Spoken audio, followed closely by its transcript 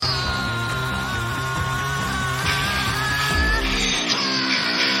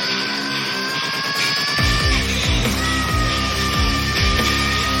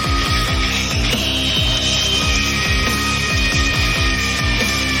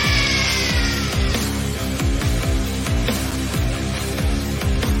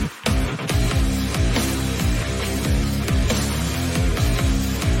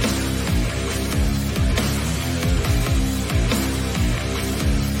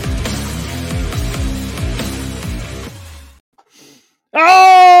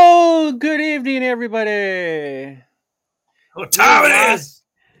evening, everybody. What time it is?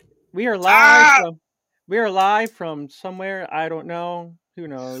 We are live. We are live from somewhere. I don't know. Who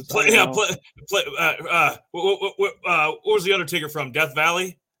knows? What was the Undertaker from? Death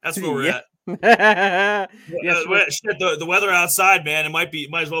Valley? That's where we're at. Yes. Shit, the weather outside, man. It might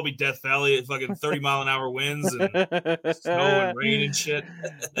as well be Death Valley. It's fucking 30-mile-an-hour winds and snow and rain and shit.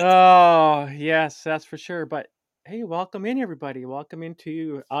 Oh, yes, that's for sure. But hey, welcome in, everybody. Welcome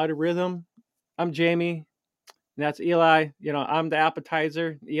into Out of Rhythm. I'm Jamie. And that's Eli. I'm the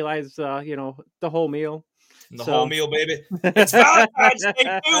appetizer. Eli's, the whole meal. The whole meal, baby. It's Valentine's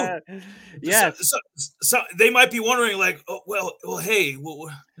Day too. Yes. So they might be wondering, like, oh, well, hey,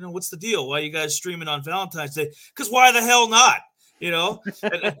 what's the deal? Why are you guys streaming on Valentine's Day? Because why the hell not? And,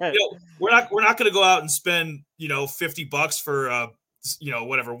 we're not going to go out and spend $50 for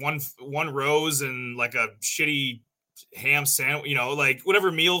whatever one rose and like a shitty ham sandwich, like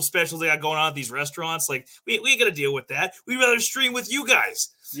whatever meal specials they got going on at these restaurants. Like we ain't got to deal with that. We'd rather stream with you guys.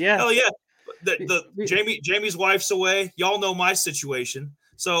 Yeah. Hell yeah. Jamie's wife's away. Y'all know my situation.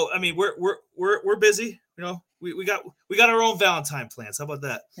 So I mean, we're busy. We got our own Valentine plans. How about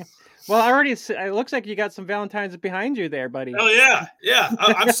that? Well, it looks like you got some Valentines behind you there, buddy. Oh yeah.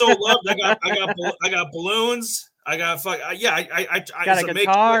 I'm so loved. I got balloons. I got I got a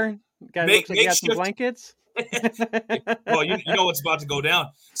guitar. You got some blankets. Well, you know what's about to go down.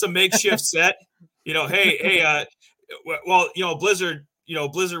 It's a makeshift set.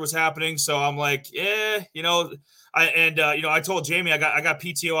 Blizzard was happening, so I'm like, I told Jamie I got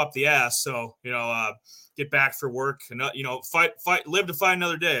PTO up the ass, so get back for work and live to fight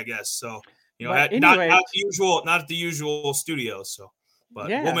another day, I guess. So not at the usual studio, so but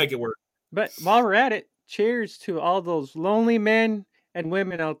we'll make it work. But while we're at it, cheers to all those lonely men and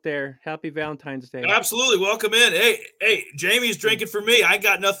women out there. Happy Valentine's Day. Absolutely. Welcome in. Hey, Jamie's drinking for me. I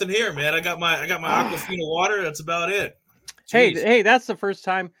got nothing here, man. I got my Aquafina water. That's about it. Jeez. Hey, that's the first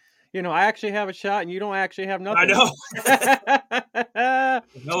time, I actually have a shot and you don't actually have nothing. I know. What the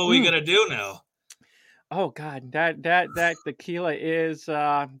hell are we going to do now? Oh God, that tequila is,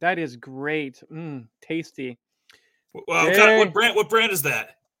 that is great. Tasty. Well, what brand is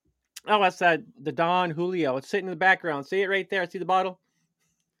that? Oh, that's the Don Julio. It's sitting in the background. See it right there? See the bottle?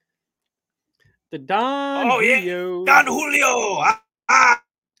 The Don Julio. Don Julio.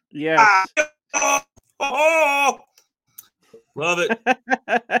 Yes. Love it. All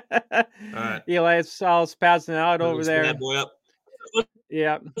right. Eli's all spazzing out over there. That boy up.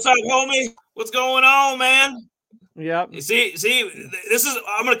 Yeah. What's up, homie? What's going on, man? Yep. See, this is,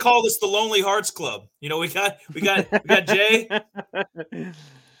 I'm going to call this the Lonely Hearts Club. We got Jay.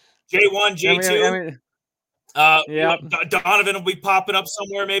 J1, J2. Donovan will be popping up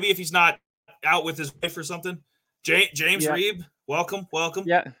somewhere, maybe if he's not out with his wife or something. James Reeb, welcome.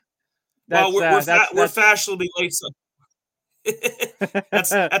 Yeah. We're fashionably late. So.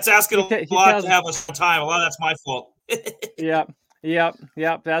 that's asking a lot to have us time. A lot of that's my fault. Yep.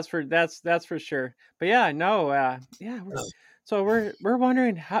 That's for sure. But yeah, no, So we're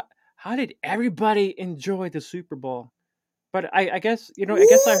wondering how did everybody enjoy the Super Bowl? But I guess I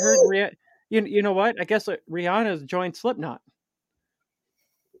heard you know what? I guess Rihanna's joined Slipknot.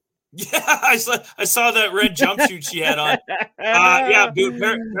 Yeah, I saw that red jumpsuit she had on. Yeah, dude.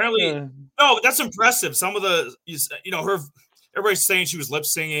 Apparently, no, that's impressive. Some of the everybody's saying she was lip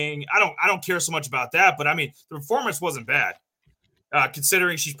singing. I don't care so much about that, but I mean the performance wasn't bad.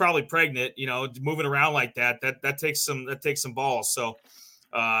 Considering she's probably pregnant, moving around like that takes some balls. So,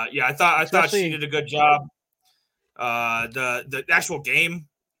 I thought she did a good job. The actual game,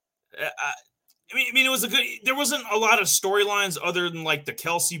 I mean, it was there wasn't a lot of storylines other than like the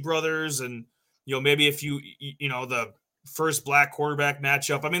Kelsey brothers and, maybe if the first black quarterback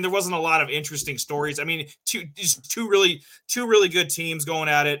matchup. I mean, there wasn't a lot of interesting stories. I mean, two really good teams going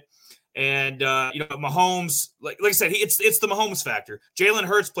at it. And, Mahomes, like I said, it's the Mahomes factor. Jalen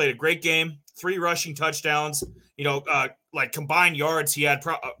Hurts played a great game, 3 rushing touchdowns, like combined yards. He had,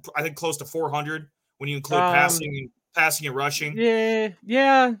 I think, close to 400 when you include passing and rushing.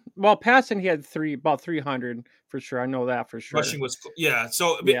 Yeah. Well, passing, he had about 300 for sure. I know that for sure. Rushing was, yeah.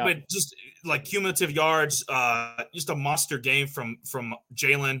 So, but just like cumulative yards, just a monster game from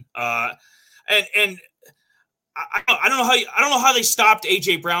Jalen. And I don't know how they stopped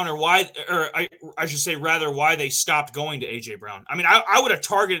AJ Brown why they stopped going to AJ Brown. I mean, I would have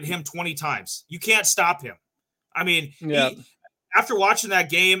targeted him 20 times. You can't stop him. I mean, after watching that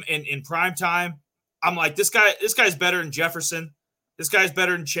game in prime time, I'm like, this guy's better than Jefferson. This guy's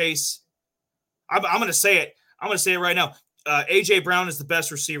better than Chase. I'm going to say it. I'm going to say it right now. AJ Brown is the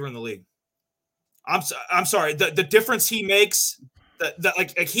best receiver in the league. I'm sorry. The difference he makes,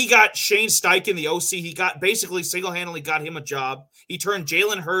 like he got Shane Steichen, the OC. He got basically single-handedly got him a job. He turned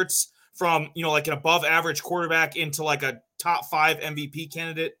Jalen Hurts from, like an above average quarterback into like a top 5 MVP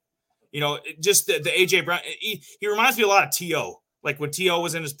candidate. Just the AJ Brown. He reminds me a lot of T.O. Like when T.O.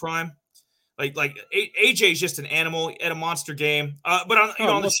 was in his prime. Like AJ is just an animal at a monster game. But on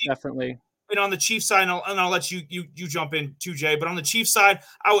the most definitely. On the Chiefs side, and I'll let you jump in too, Jay. But on the Chiefs side,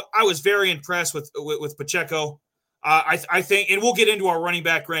 I was very impressed with Pacheco. I think, and we'll get into our running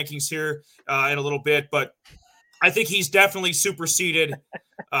back rankings here in a little bit, but I think he's definitely superseded,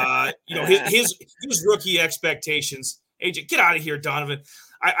 his rookie expectations. AJ, get out of here, Donovan.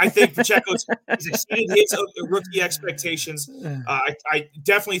 I think Pacheco's he's exceeded his rookie expectations. I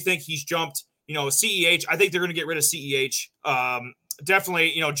definitely think he's jumped. CEH. I think they're going to get rid of CEH.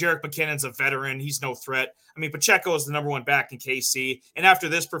 Definitely, Jerick McKinnon's a veteran. He's no threat. I mean, Pacheco is the number 1 back in KC, and after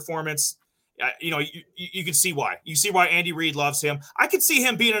this performance, you can see why. You see why Andy Reid loves him. I could see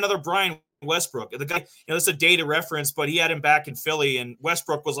him being another Brian Westbrook. The guy, this is a data reference, but he had him back in Philly, and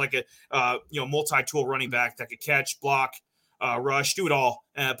Westbrook was like a multi-tool running back that could catch, block, rush, do it all.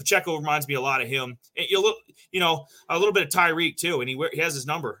 Pacheco reminds me a lot of him. And, a little bit of Tyreek too, and he has his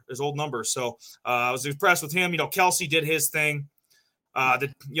old number. So I was impressed with him. Kelsey did his thing.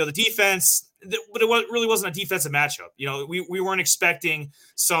 The defense, but it really wasn't a defensive matchup. We weren't expecting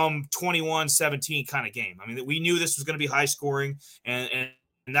some 21-17 kind of game. I mean, we knew this was going to be high scoring, and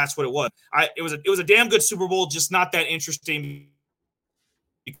that's what it was. It was a damn good Super Bowl, just not that interesting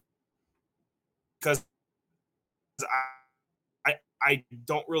because I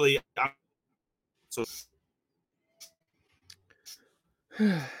don't really. So.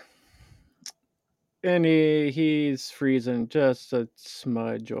 And he's freezing just a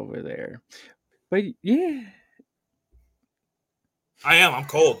smudge over there. But yeah. I am. I'm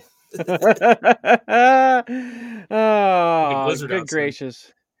cold. Oh, good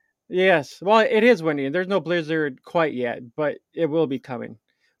gracious. Yes. Well, it is windy. There's no blizzard quite yet, but it will be coming.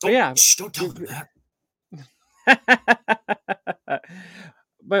 Don't tell them that.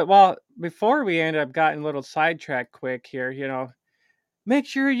 But before we end up getting a little sidetracked quick here, make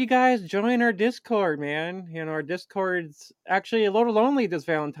sure you guys join our Discord, man. Our Discord's actually a little lonely this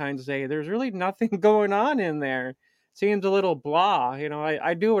Valentine's Day. There's really nothing going on in there. Seems a little blah.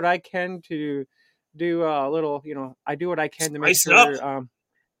 I do what I can to do a little, I do what I can to make sure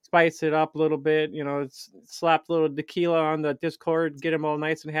spice it up a little bit. Slap a little tequila on the Discord, get them all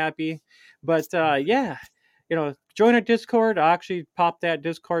nice and happy. But yeah, join our Discord. I'll actually pop that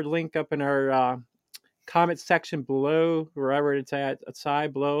Discord link up in our comment section below, wherever it's at,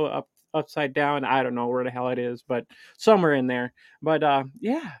 below, upside down. I don't know where the hell it is, but somewhere in there. But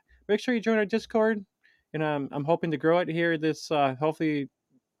yeah, make sure you join our Discord. And I'm hoping to grow it here this hopefully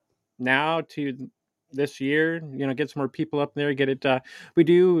now to this year. Get some more people up there. Get it. We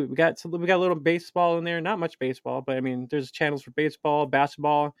got a little baseball in there. Not much baseball, but I mean, there's channels for baseball,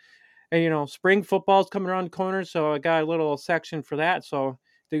 basketball, and spring football's coming around the corner. So I got a little section for that. So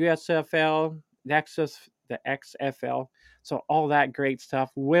the USFL, the XFL. So all that great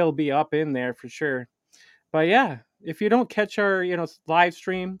stuff will be up in there for sure. But yeah, if you don't catch our live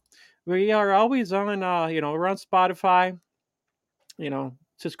stream, we are always on we're on Spotify.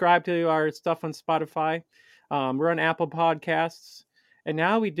 Subscribe to our stuff on Spotify. We're on Apple Podcasts. And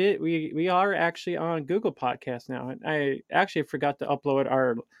now we are actually on Google Podcasts now. And I actually forgot to upload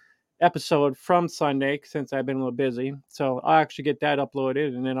our episode from Sunday since I've been a little busy. So I'll actually get that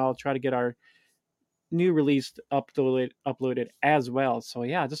uploaded, and then I'll try to get our new release uploaded as well. So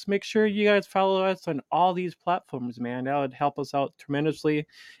yeah, just make sure you guys follow us on all these platforms, man. That would help us out tremendously.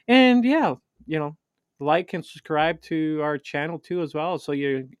 And yeah, like and subscribe to our channel too as well, so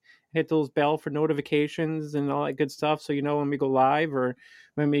you hit those bell for notifications and all that good stuff, so when we go live or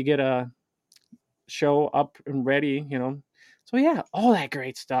when we get a show up and ready. So yeah, all that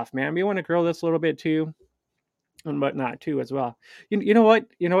great stuff, man. We want to grow this a little bit too and whatnot too as well. You know what?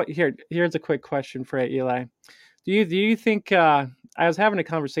 Here's a quick question for you, Eli. Do you think I was having a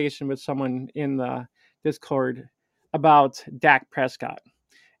conversation with someone in the Discord about Dak Prescott,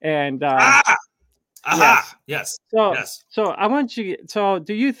 and yes. So I want you. So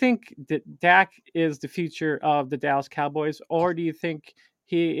do you think that Dak is the future of the Dallas Cowboys, or do you think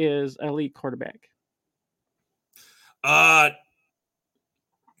he is an elite quarterback?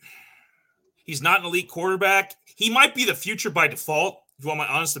 He's not an elite quarterback. He might be the future by default, if you want my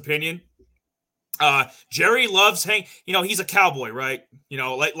honest opinion. Jerry loves he's a cowboy, right?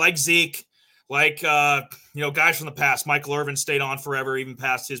 Like Zeke, guys from the past. Michael Irvin stayed on forever, even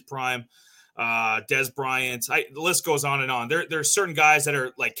past his prime. Dez Bryant. The list goes on and on. There's certain guys that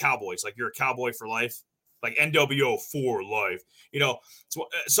are like cowboys, like you're a cowboy for life. like NWO for life.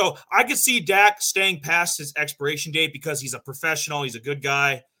 So I could see Dak staying past his expiration date because he's a professional. He's a good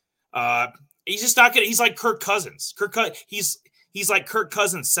guy. Uh, he's just not gonna. He's like Kirk Cousins. He's like Kirk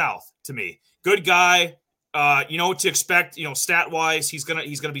Cousins South to me. Good guy. You know what to expect. Stat wise, he's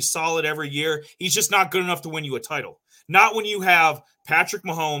gonna be solid every year. He's just not good enough to win you a title. Not when you have Patrick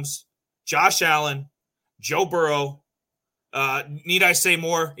Mahomes, Josh Allen, Joe Burrow. Need I say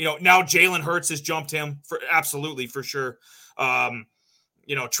more? Now Jalen Hurts has jumped him for sure.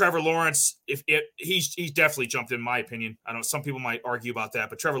 Trevor Lawrence, if he's definitely jumped in my opinion. I know some people might argue about that,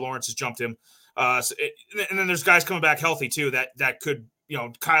 but Trevor Lawrence has jumped him. And then there's guys coming back healthy too. That could,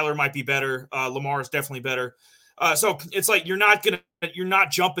 Kyler might be better. Lamar is definitely better. So it's like you're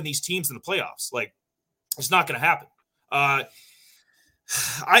not jumping these teams in the playoffs. Like it's not gonna happen. I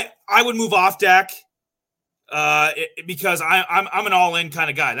would move off Dak. Because I'm an all in kind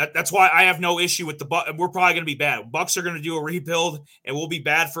of guy. That's why I have no issue with the Bucks. We're probably going to be bad. Bucks are going to do a rebuild, and we'll be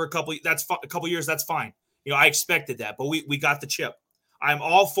bad for a couple years. That's fine. I expected that, but we got the chip. I'm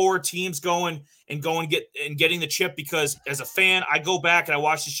all for teams going and getting the chip because as a fan, I go back and I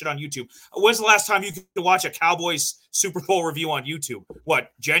watch this shit on YouTube. When's the last time you could watch a Cowboys Super Bowl review on YouTube?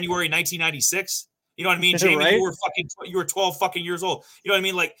 What, January 1996? You know what I mean, Jamie? Right? You were 12 fucking years old. You know what I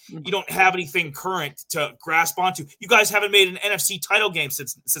mean? Like you don't have anything current to grasp onto. You guys haven't made an NFC title game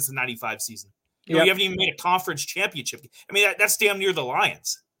since the 95 season. You haven't even made a conference championship. I mean, that's damn near the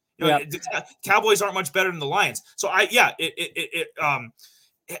Lions. The Cowboys aren't much better than the Lions. So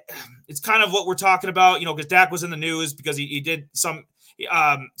it's kind of what we're talking about, because Dak was in the news because he did something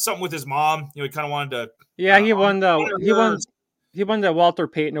with his mom. He kind of wanted to. Yeah, he won the Walter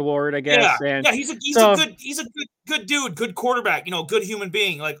Payton Award, I Yeah, guess. And yeah, he's a good dude, good quarterback, good human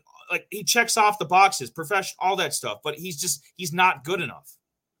being. Like he checks off the boxes, professional, all that stuff. But he's not good enough.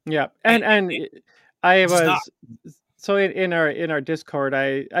 Yeah, and I He's not. was so in our Discord,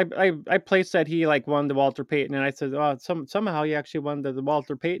 I placed that he like won the Walter Payton, and I said, oh, somehow he actually won the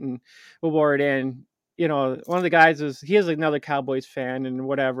Walter Payton Award, and one of the guys he is another Cowboys fan and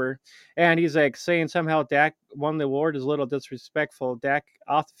whatever, and he's like saying somehow Dak won the award is a little disrespectful. Dak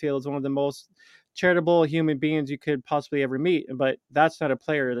off the field is one of the most charitable human beings you could possibly ever meet, but that's not a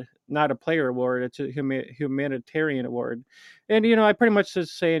player award. It's a humanitarian award. And I pretty much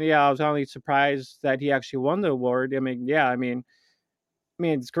just saying, yeah, I was only surprised that he actually won the award. I mean, yeah, I mean,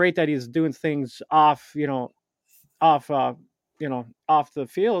 it's great that he's doing things off, off, off the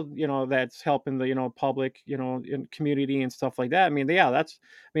field, that's helping the, public, in community and stuff like that. I mean, yeah, that's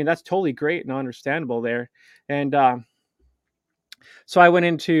totally great and understandable there. And so I went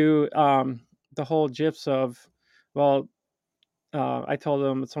into the whole gifs of, well, I told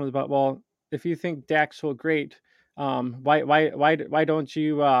them something about, well, if you think Dak's so great, why don't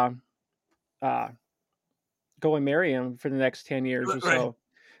you uh, go and marry him for the next 10 years or Right. so,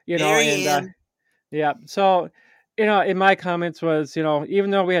 and Marianne. yeah. So, in my comments was, even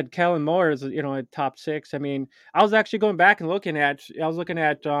though we had Kellen Moore as, at top six, I mean, I was actually going back and I was looking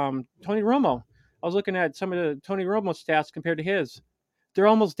at Tony Romo. I was looking at some of the Tony Romo stats compared to his. They're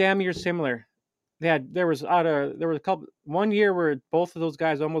almost damn near similar. There was a couple one year where both of those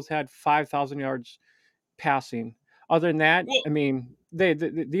guys almost had 5,000 yards passing. Other than that, Well, I mean,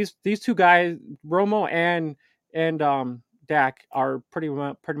 these two guys, Romo and Dak, are pretty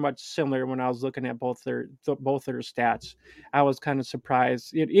much similar. When I was looking at both their stats, I was kind of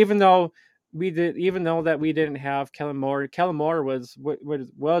surprised. Even though that we didn't have Kellen Moore. Kellen Moore was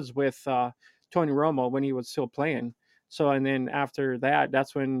with Tony Romo when he was still playing. So, and then after that,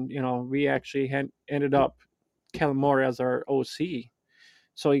 that's when we actually ended up Kellen Moore as our OC.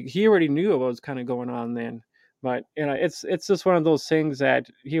 So he already knew what was kind of going on then. But it's just one of those things that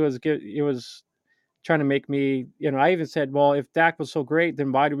he was trying to make me. I even said, well, if Dak was so great,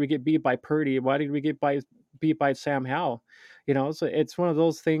 then why did we get beat by Purdy? Why did we get beat by Sam Howell? So it's one of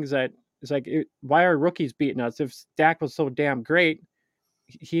those things that it's like, why are rookies beating us? If Dak was so damn great,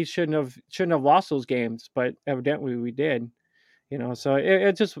 he shouldn't have lost those games, but evidently we did. So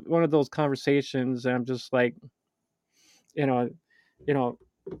it's just one of those conversations, and I'm just like, you know, you know,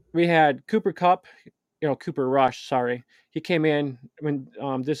 we had Cooper Cup, Cooper Rush. Sorry, he came in when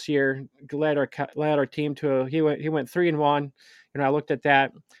this year led our team to he went 3-1. I looked at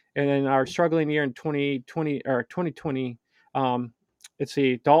that, and then our struggling year in 2020 or 2020. Let's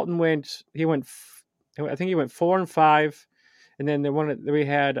see, Dalton I think he went 4-5, and then we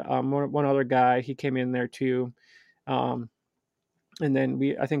had one other guy. He came in there too, um, and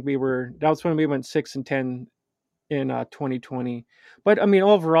then I think that was when we went 6-10 in 2020. But I mean,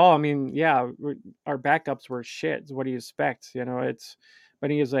 overall, I mean, yeah, our backups were shit. What do you expect? It's but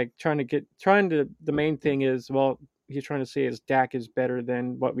he is like the main thing is, well, he's trying to say is Dak is better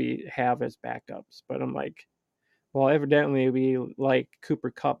than what we have as backups. But I'm like, well, evidently we like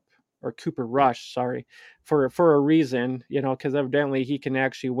Cooper Cup or Cooper Rush, sorry, for a reason, because evidently he can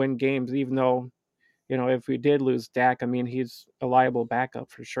actually win games, even though, if we did lose Dak, I mean, he's a liable backup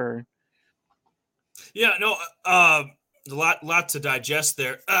for sure. Yeah, no, a lot to digest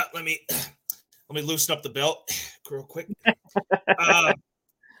there. Let me loosen up the belt real quick.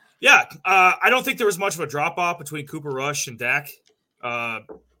 Yeah, I don't think there was much of a drop off between Cooper Rush and Dak.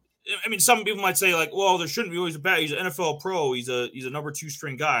 I mean, some people might say like, well, there shouldn't be. He's an NFL pro. He's a number 2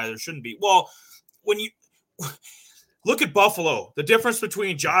 string guy. There shouldn't be. Well, when you look at Buffalo, the difference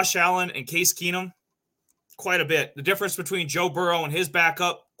between Josh Allen and Case Keenum, quite a bit. The difference between Joe Burrow and his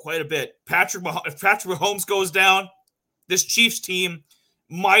backup, quite a bit. If Patrick Mahomes goes down, this Chiefs team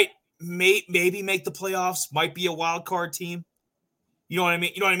might maybe make the playoffs. Might be a wild card team. You know what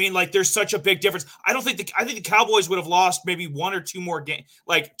I mean? Like, there's such a big difference. I think the Cowboys would have lost maybe 1 or 2 more games,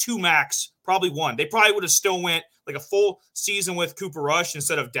 like 2 max, probably 1. They probably would have still went like a full season with Cooper Rush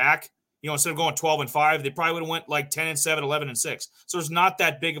instead of Dak. Instead of going 12-5, they probably would have went like 10-7, 11-6. So there's not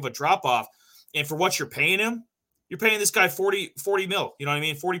that big of a drop off. And for what you're paying him, you're paying this guy 40 mil. You know what I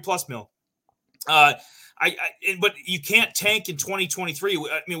mean? 40 plus mil. But you can't tank in 2023.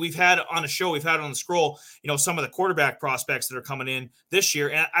 I mean, we've had on the scroll, some of the quarterback prospects that are coming in this year.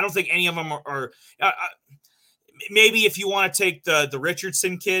 And I don't think any of them are maybe if you want to take the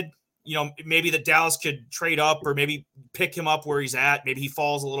Richardson kid, maybe the Dallas could trade up or maybe pick him up where he's at. Maybe he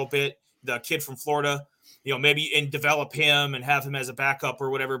falls a little bit. The kid from Florida, maybe and develop him and have him as a backup or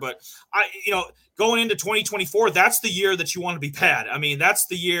whatever. But going into 2024, that's the year that you want to be bad. I mean, that's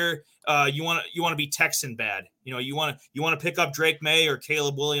the year you want to be Texan bad. You want to pick up Drake May or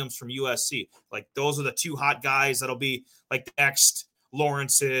Caleb Williams from USC. Like, those are the 2 hot guys that'll be like the next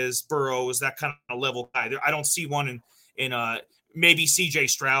Lawrence's, Burrows, that kind of level guy. I don't see one in maybe CJ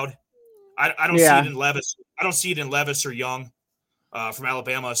Stroud. I don't see it in Levis. I don't see it in Levis or Young. From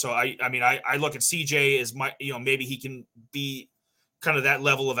Alabama. So I look at CJ as maybe he can be kind of that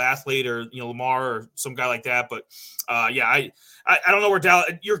level of athlete, or Lamar or some guy like that. But I don't know where Dallas.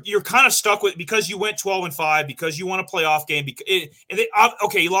 You're kind of stuck with, because you went 12-5, because you won a playoff game.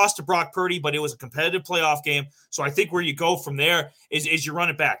 You lost to Brock Purdy, but it was a competitive playoff game. So I think where you go from there is you run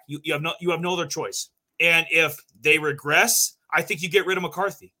it back. You have no other choice. And if they regress, I think you get rid of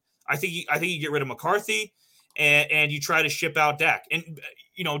McCarthy. I think you get rid of McCarthy. And you try to ship out Dak and,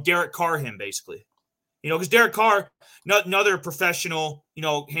 Derek Carr him basically, because Derek Carr, another professional,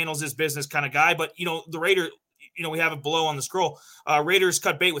 handles his business kind of guy. But, the Raiders, we have it below on the scroll. Raiders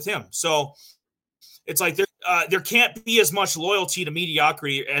cut bait with him. So it's like there can't be as much loyalty to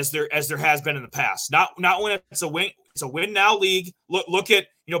mediocrity as there has been in the past. Not when it's a win. It's a win now league. Look at,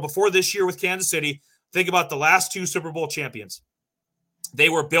 before this year with Kansas City. Think about the last 2 Super Bowl champions. They're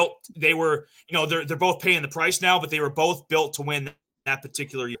both paying the price now, but they were both built to win that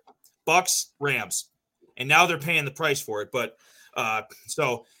particular year. Bucks, Rams. And now they're paying the price for it. But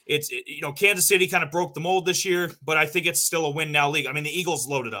so it's Kansas City kind of broke the mold this year, but I think it's still a win now league. I mean, the Eagles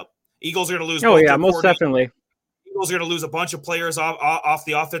loaded up. Eagles are going to lose. Oh yeah, most definitely. Eagles are going to lose a bunch of players off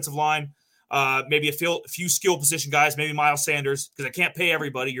the offensive line. Maybe a few skill position guys, maybe Miles Sanders, because I can't pay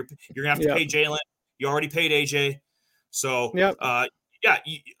everybody. You're going to have to pay Jalen. You already paid AJ. So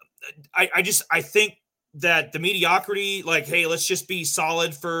I think that the mediocrity, like, hey, let's just be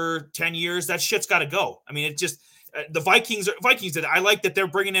solid for 10 years. That shit's got to go. I mean, it just the Vikings did. I like that they're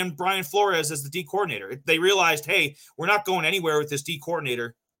bringing in Brian Flores as the D coordinator. They realized, hey, we're not going anywhere with this D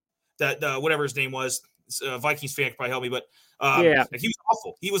coordinator. That whatever his name was, Vikings fan could probably help me, but he was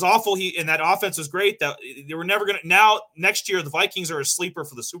awful. He was awful. And that offense was great. That they were never going to. Now next year, the Vikings are a sleeper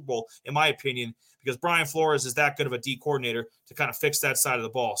for the Super Bowl, in my opinion, because Brian Flores is that good of a D coordinator to kind of fix that side of the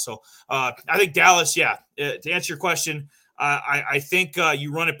ball. So I think Dallas, to answer your question, I think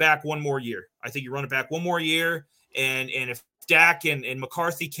you run it back one more year. I think you run it back one more year, and if Dak and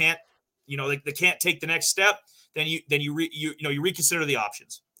McCarthy can't, they can't take the next step, then you reconsider the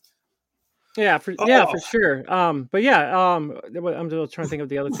options. Yeah, for sure. But I'm just trying to think of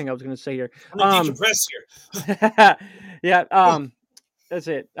the other thing I was going to say here. I'm decompressed here. That's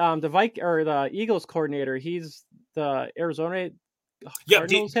it. The Eagles coordinator, he's the Arizona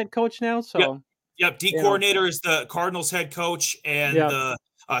Cardinals head coach now. So D coordinator is the Cardinals head coach, and the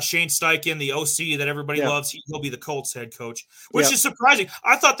Shane Steichen, the OC that everybody loves, he'll be the Colts head coach, which is surprising.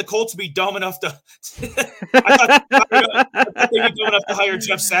 I thought the Colts would be dumb enough to I thought they'd be dumb enough to hire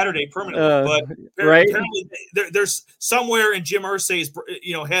Jeff Saturday permanently, but apparently there's somewhere in Jim Irsay's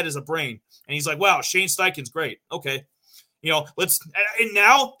head is a brain, and he's like, wow, Shane Steichen's great. Okay. Let's and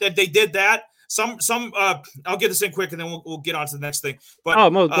now that they did that, I'll get this in quick and then we'll get on to the next thing.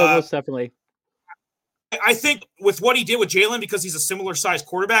 But most definitely. I think with what he did with Jalen, because he's a similar sized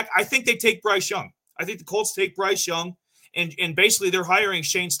quarterback, I think they take Bryce Young. I think the Colts take Bryce Young, and basically they're hiring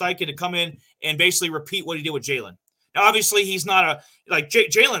Shane Steichen to come in and basically repeat what he did with Jalen. Now, obviously, he's not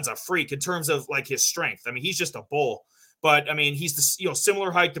Jalen's a freak in terms of like his strength. I mean, he's just a bull. But I mean, he's the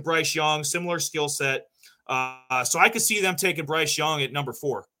similar height to Bryce Young, similar skill set. So I could see them taking Bryce Young at number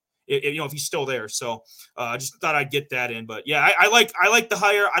 4. If he's still there. So I just thought I'd get that in. But yeah, I like the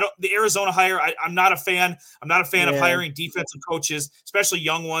hire. The Arizona hire. I'm not a fan. I'm not a fan of hiring defensive coaches, especially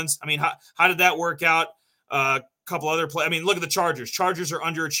young ones. I mean, how did that work out? A couple other play. I mean, look at the Chargers. Chargers are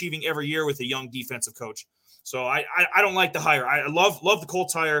underachieving every year with a young defensive coach. So I don't like the hire. I love the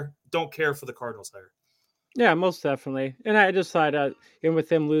Colts hire. Don't care for the Cardinals hire. Yeah, most definitely. And I just thought, with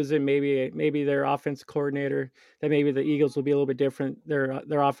them losing, maybe their offense coordinator, that maybe the Eagles will be a little bit different.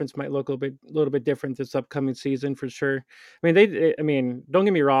 Their offense might look a little bit different this upcoming season for sure. I mean, don't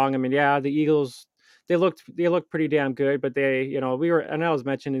get me wrong. I mean, yeah, the Eagles they looked pretty damn good, but and I was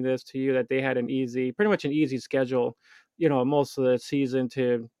mentioning this to you that they had pretty much an easy schedule, most of the season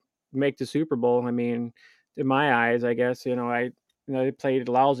to make the Super Bowl. I mean, in my eyes, I guess, they played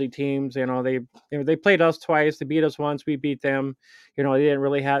lousy teams. They played us twice. They beat us once. We beat them.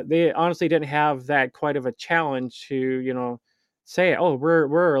 They honestly didn't have that quite of a challenge to, say, oh,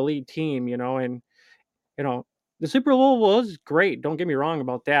 we're an elite team, and you know, the Super Bowl was great. Don't get me wrong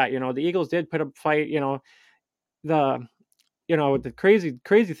about that. The Eagles did put up a fight. The the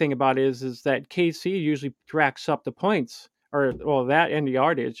crazy thing about it is that KC usually racks up the points, or well, that and the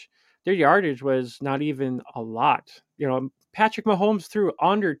yardage. Their yardage was not even a lot. Patrick Mahomes threw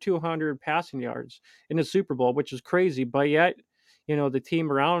under 200 passing yards in the Super Bowl, which is crazy. But yet, the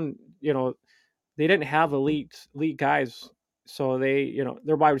team around, they didn't have elite guys, so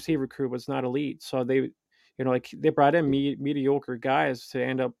their wide receiver crew was not elite. So they brought in mediocre guys to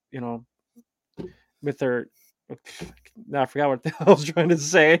end up, with their I forgot what the hell I was trying to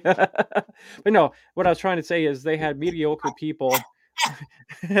say. But no, what I was trying to say is they had mediocre people,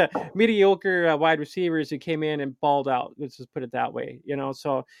 mediocre wide receivers who came in and balled out. Let's just put it that way,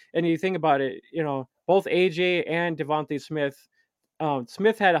 So, and you think about it, both AJ and Devontae Smith.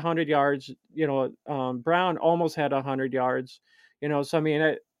 Smith had 100 yards. Brown almost had 100 yards. So I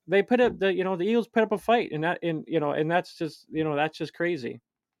mean, they put up the Eagles put up a fight, and that's just crazy.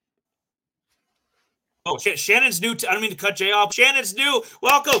 Oh, Shannon's new. I don't mean to cut Jay off. Shannon's new.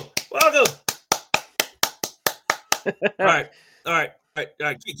 Welcome. All right.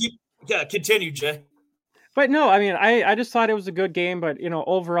 Continue, Jay. But no, I mean, I just thought it was a good game. But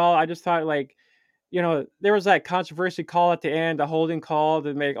overall, I just thought there was that controversy call at the end, the holding call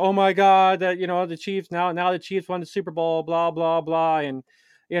to make, oh my God, that the Chiefs now the Chiefs won the Super Bowl, blah blah blah, and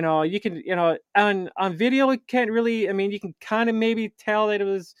you can on video you can't really. I mean, you can kind of maybe tell that it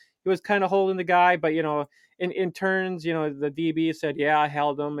was kind of holding the guy, but in turns, the DB said, yeah, I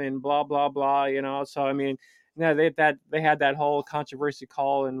held him, and blah blah blah, So I mean, they had that whole controversy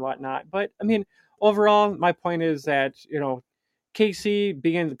call and whatnot. But I mean, overall, my point is that KC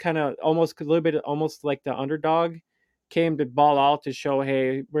being kind of almost a little bit almost like the underdog came to ball out to show,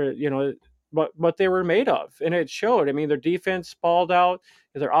 hey, we're what they were made of, and it showed. I mean, their defense balled out,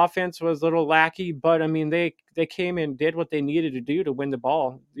 their offense was a little lackey, but I mean they came and did what they needed to do to win the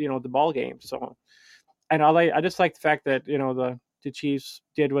ball game. So, and I just like the fact that the Chiefs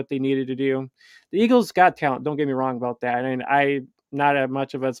did what they needed to do. The Eagles got talent. Don't get me wrong about that. And I not as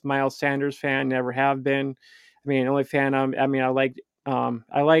much of a Miles Sanders fan, never have been. I mean, only fan I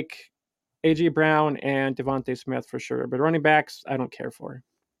like AJ Brown and Devontae Smith for sure, but running backs I don't care for.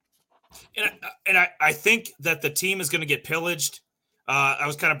 And I think that the team is going to get pillaged. I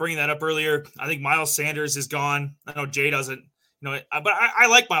was kind of bringing that up earlier. I think Miles Sanders is gone. I know Jay doesn't, but I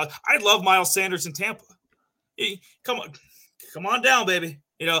like Miles. I love Miles Sanders in Tampa. Come on down, baby.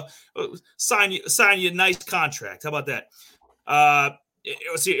 Sign you a nice contract. How about that?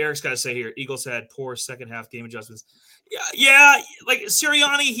 Let's see what Eric's got to say here. Eagles had poor second half game adjustments. Yeah, like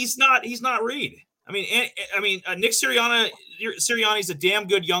Sirianni, he's not Reed. I mean, Nick Sirianni's a damn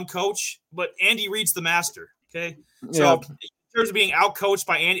good young coach, but Andy Reid's the master. Okay, so in terms of being outcoached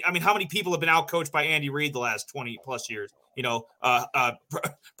by Andy, I mean, how many people have been outcoached by Andy Reid the last 20 plus years?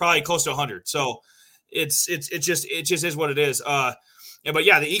 Probably close to 100. So it just is what it is. But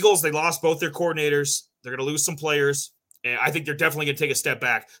yeah, the Eagles, they lost both their coordinators. They're going to lose some players. And I think they're definitely going to take a step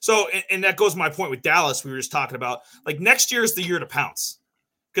back. So, and that goes to my point with Dallas. We were just talking about, like, next year is the year to pounce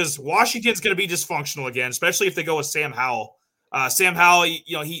because Washington's going to be dysfunctional again, especially if they go with Sam Howell. Sam Howell,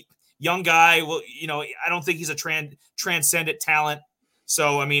 young guy. Well, I don't think he's a transcendent talent.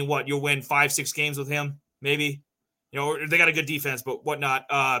 So, I mean, you'll win 5-6 games with him, maybe. They got a good defense, but whatnot.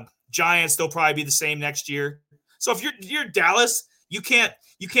 Giants, they'll probably be the same next year. So if you're Dallas, you can't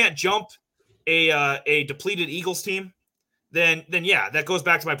jump a depleted Eagles team. Then yeah, that goes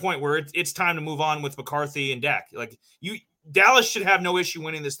back to my point where it's time to move on with McCarthy and Dak. Dallas should have no issue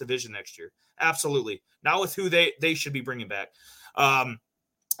winning this division next year. Absolutely. Not with who they should be bringing back. And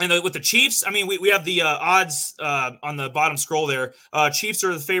with the Chiefs, I mean, we have the odds on the bottom scroll there. Chiefs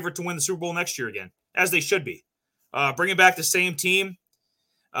are the favorite to win the Super Bowl next year again, as they should be. Bringing back the same team.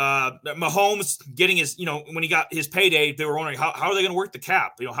 Mahomes getting his, when he got his payday, they were wondering how are they going to work the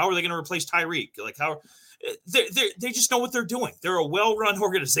cap? How are they going to replace Tyreek? They just know what they're doing. They're a well-run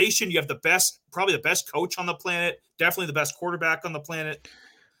organization. You have probably the best coach on the planet, definitely the best quarterback on the planet.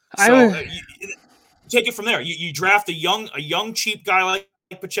 So take it from there. You draft a young cheap guy like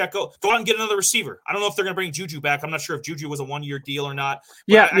Pacheco. Go out and get another receiver. I don't know if they're going to bring Juju back. I'm not sure if Juju was a 1-year deal or not.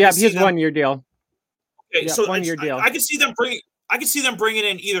 But he's 1-year deal. Okay, so 1-year deal. I can see them bringing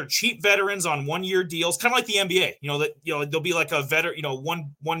in either cheap veterans on 1-year deals, kind of like the NBA. There'll be like a veteran,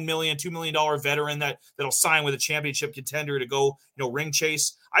 $1 million, $2 million veteran that'll sign with a championship contender to go, ring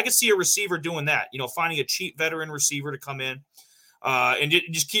chase. I could see a receiver doing that. Finding a cheap veteran receiver to come in, and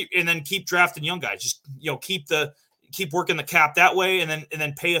just keep drafting young guys. Just keep working the cap that way, and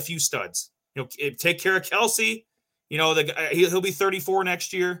then pay a few studs. Take care of Kelsey. He'll be 34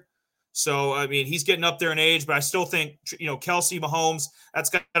 next year. So, I mean, he's getting up there in age, but I still think, Kelsey, Mahomes, that's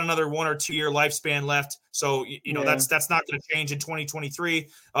got another 1 or 2 year lifespan left. So, that's not going to change in 2023.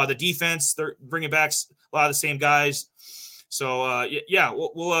 The defense, they're bringing back a lot of the same guys. So,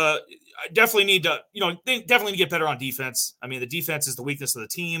 we'll definitely need to, they definitely need to get better on defense. I mean, the defense is the weakness of the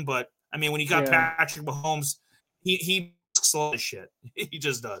team, but I mean, when you got Patrick Mahomes, he slow as shit. He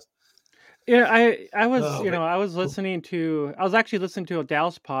just does. Yeah, I was I was actually listening to a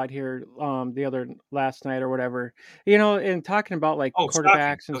Dallas pod here last night or whatever, and talking about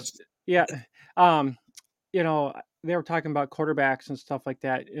quarterbacks they were talking about quarterbacks and stuff like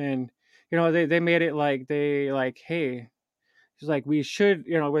that, and they made it hey, it's like we should,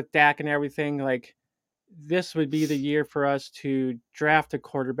 with Dak and everything, this would be the year for us to draft a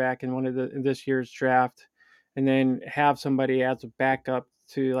quarterback in this year's draft, and then have somebody as a backup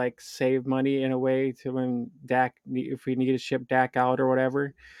to save money in a way to when if we need to ship Dak out or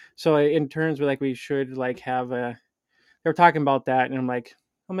whatever. So in terms of we should have they were talking about that, and I'm like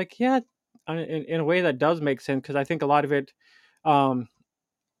yeah, in a way that does make sense, because I think a lot of it, what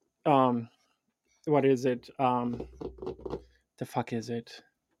is it? The fuck is it?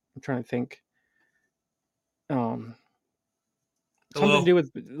 I'm trying to think. Something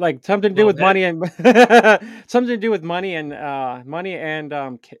to do with money and something to do with money and the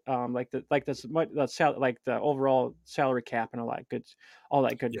overall salary cap and all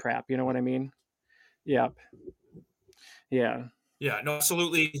that good crap. You know what I mean? Yep. Yeah. Yeah. No,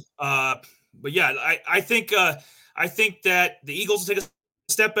 absolutely. But yeah, I think that the Eagles will take a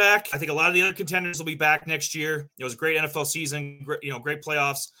step back. I think a lot of the other contenders will be back next year. It was a great NFL season, great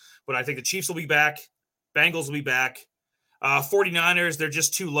playoffs. But I think the Chiefs will be back. Bengals will be back. 49ers, they're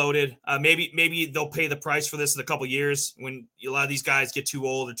just too loaded. Maybe they'll pay the price for this in a couple of years when a lot of these guys get too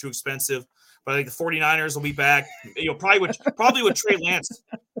old or too expensive. But I think the 49ers will be back. Probably with Trey Lance.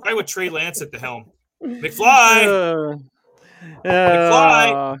 Probably with Trey Lance at the helm. McFly.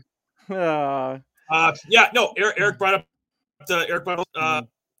 McFly. Eric brought up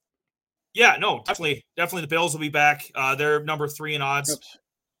definitely the Bills will be back. They're number 3 in odds.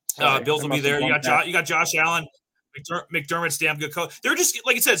 Bills will be there. You got Josh Allen. McDermott's damn good coach. They're just,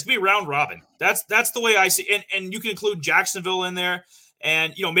 like I said, it's gonna be round robin. That's the way I see it. And you can include Jacksonville in there.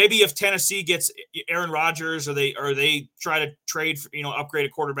 And maybe if Tennessee gets Aaron Rodgers or they try to trade for, upgrade a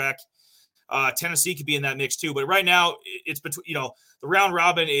quarterback, Tennessee could be in that mix too. But right now it's between the round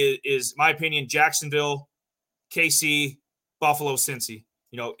robin is my opinion, Jacksonville, KC, Buffalo, Cincy.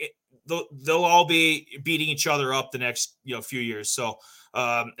 They'll all be beating each other up the next few years. So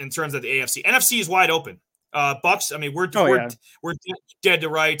in terms of the AFC, NFC is wide open. Bucks, I mean, we're dead to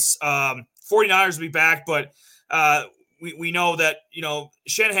rights. 49ers will be back, but we know that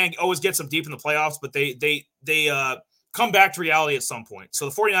Shanahan always gets them deep in the playoffs, but they come back to reality at some point. So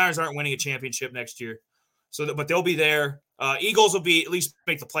the 49ers aren't winning a championship next year, but they'll be there. Eagles will be at least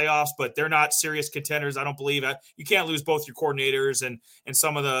make the playoffs, but they're not serious contenders. I don't believe it. You can't lose both your coordinators and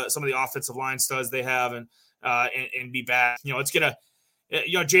some of the offensive line studs they have and be back. It's gonna.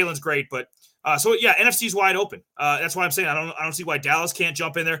 Jalen's great, but. NFC is wide open. That's why I'm saying I don't see why Dallas can't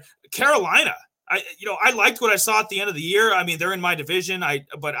jump in there. Carolina, I liked what I saw at the end of the year. I mean, they're in my division. I'm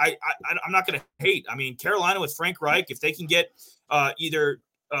not going to hate. I mean, Carolina with Frank Reich, if they can get either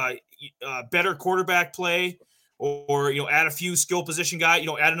better quarterback play or add a few skill position guy,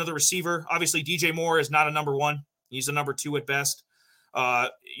 add another receiver. Obviously, DJ Moore is not a number one; he's a number two at best.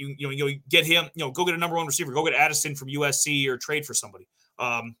 You get him. Go get a number one receiver. Go get Addison from USC or trade for somebody.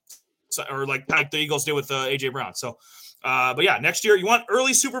 Or like the Eagles did with AJ Brown. So. But yeah, next year, you want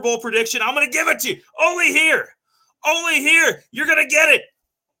early Super Bowl prediction? I'm going to give it to you. Only here. You're going to get it.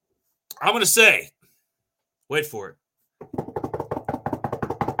 I'm going to say, wait for it.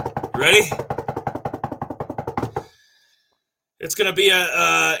 You ready? It's going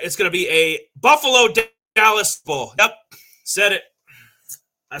to be a Buffalo Dallas Bowl. Yep. Said it.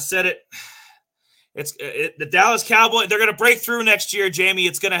 I said it. The Dallas Cowboys. They're going to break through next year, Jamie.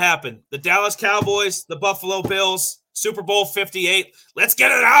 It's going to happen. The Dallas Cowboys, the Buffalo Bills, Super Bowl 58. Let's get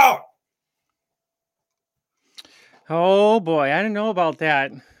it out. Oh boy, I don't know about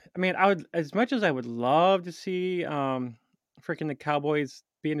that. I mean, I would, as much as I would love to see freaking the Cowboys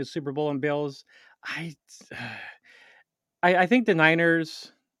be in the Super Bowl and Bills. I think the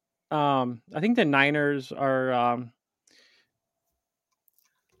Niners. I think the Niners are.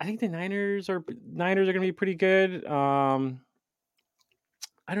 I think the Niners are going to be pretty good. I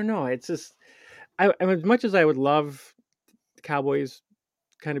don't know. It's just as much as I would love the Cowboys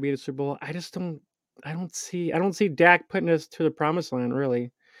kind of be the Super Bowl, I just don't. I don't see Dak putting us to the promised land.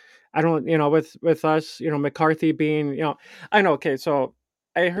 Really, I don't. With us, McCarthy being, I know. Okay, so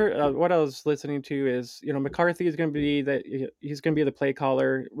I heard what I was listening to is, McCarthy is going to be he's going to be the play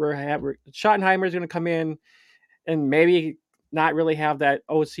caller. Schottenheimer is going to come in and maybe not really have that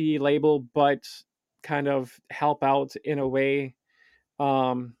OC label, but kind of help out in a way,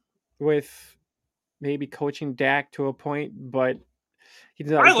 with maybe coaching Dak to a point, but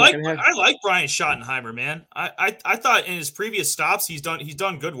he's not going to have. I like Brian Schottenheimer, man. I thought in his previous stops he's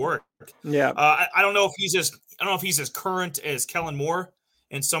done good work. Yeah. I don't know if he's as current as Kellen Moore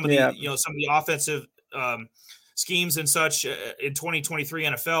and some of the offensive schemes and such in 2023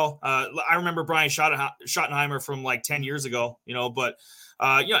 NFL. I remember Brian Schottenheimer from like 10 years ago, but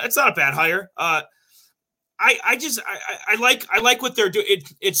it's not a bad hire. I like what they're doing.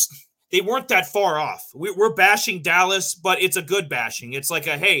 They weren't that far off. We're bashing Dallas, but it's a good bashing. It's like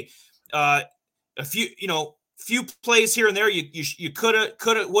a few plays here and there. You coulda,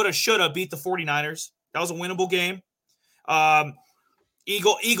 woulda, shoulda beat the 49ers. That was a winnable game.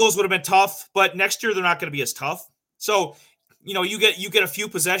 Eagles would have been tough, but next year they're not going to be as tough. So, you get a few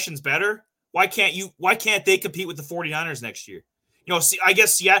possessions better. Why can't they compete with the 49ers next year? I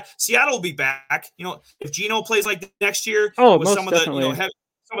guess Seattle will be back. If Geno plays like next year, with most some of definitely.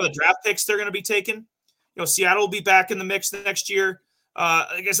 some of the draft picks they're going to be taking, Seattle will be back in the mix next year.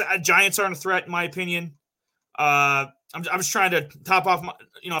 I guess Giants aren't a threat in my opinion. I'm just trying to top off my,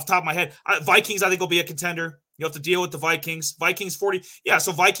 off the top of my head. Vikings, I think, will be a contender. You have to deal with the Vikings. Vikings 40. Yeah,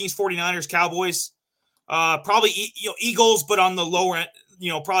 so Vikings, 49ers, Cowboys. Probably Eagles, but on the lower end,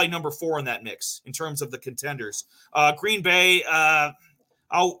 probably number 4 in that mix in terms of the contenders. Green Bay,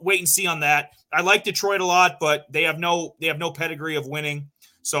 I'll wait and see on that. I like Detroit a lot, but they have no pedigree of winning.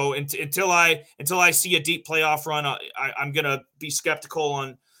 So until I see a deep playoff run, I'm gonna be skeptical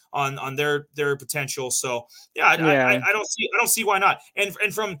on their potential. So I don't see why not.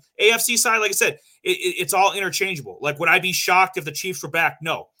 And from AFC side, like I said, it's all interchangeable. Like, would I be shocked if the Chiefs were back?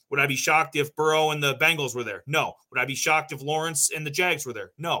 No. Would I be shocked if Burrow and the Bengals were there? No. Would I be shocked if Lawrence and the Jags were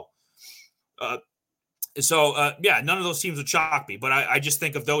there? No. None of those teams would shock me. But I just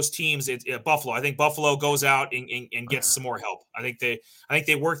think of those teams. Buffalo. I think Buffalo goes out and gets some more help. I think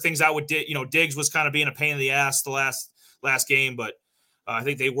they work things out with Diggs was kind of being a pain in the ass the last game, but I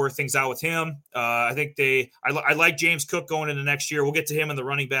think they work things out with him. I think I like James Cook going into next year. We'll get to him in the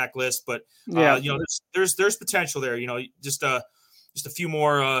running back list, but there's potential there. Just a few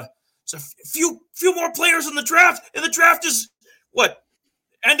more, few more players in the draft. And the draft is what,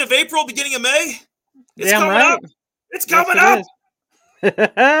 end of April, beginning of May. It's coming up. It's coming up.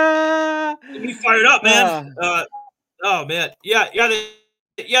 Get me fired up, man. Oh man, yeah,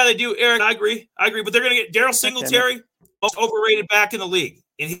 they do. Eric, I agree. But they're gonna get Daryl Singletary, most overrated back in the league,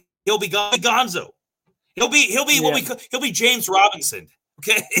 and he'll be Gonzo. He'll be James Robinson.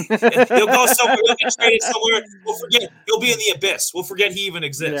 Okay, he'll go somewhere. He'll get traded somewhere. We'll forget. He'll be in the abyss. We'll forget he even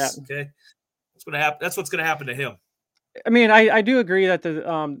exists. Yeah. Okay, that's what happen. That's what's going to happen to him. I mean, I do agree that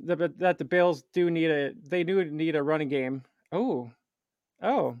the Bills do need a running game. Oh,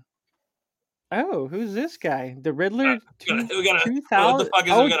 who's this guy? The Riddler. We got a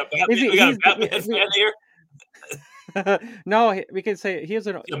Batman fan here. No, we can say he Is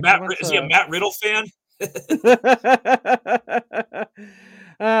he a Matt Riddle fan?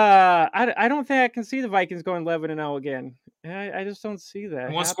 I don't think I can see the Vikings going 11-0 again. I just don't see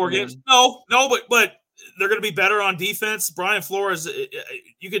that One score games? happening. No, but they're going to be better on defense. Brian Flores,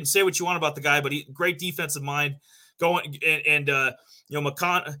 you can say what you want about the guy, but great defensive mind. Going and Kevin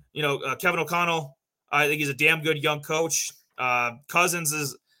O'Connell. I think he's a damn good young coach.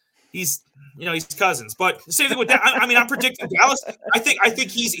 Cousins he's Cousins, but same thing with that. I mean, I'm predicting Dallas. I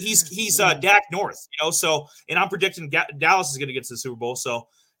think he's Dak North, So, and I'm predicting Dallas is going to get to the Super Bowl. So,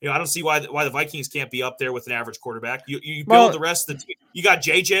 I don't see why the Vikings can't be up there with an average quarterback. You build the rest of the team. You got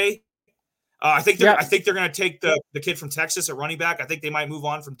JJ. I think they're going to take the kid from Texas at running back. I think they might move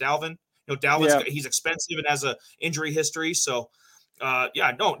on from Dalvin. He's expensive and has a injury history. So,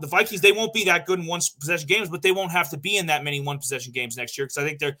 the Vikings, they won't be that good in one possession games, but they won't have to be in that many one possession games next year because I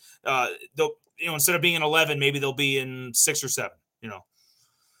think they'll instead of being in 11, maybe they'll be in 6 or 7.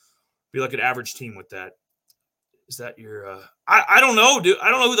 Be like an average team with that. Is that your? I don't know, dude. I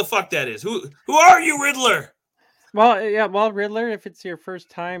don't know who the fuck that is. Who are you, Riddler? Well, Riddler, if it's your first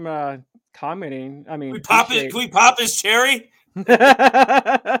time commenting, I mean, can we pop his cherry?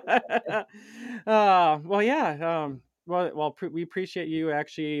 Well, yeah. We appreciate you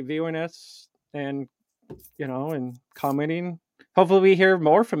actually viewing us and and commenting. Hopefully, we hear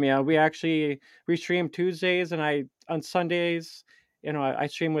more from you. We stream Tuesdays and on Sundays. I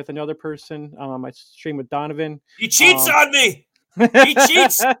stream with another person. I stream with Donovan. He cheats on me. He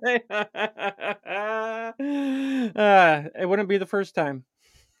cheats. It wouldn't be the first time.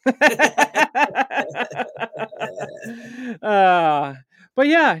 But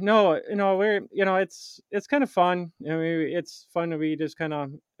yeah, no, we're it's kind of fun. I mean, it's fun to be just kind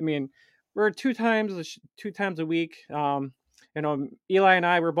of. I mean, we're two times a week. Eli and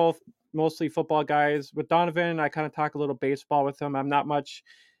I were both mostly football guys. With Donovan, I kind of talk a little baseball with him. I'm not much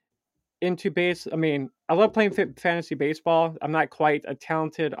into base. I mean, I love playing fantasy baseball. I'm not quite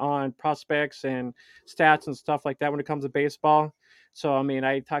talented on prospects and stats and stuff like that when it comes to baseball. So, I mean,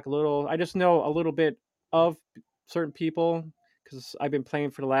 I just know a little bit of certain people because I've been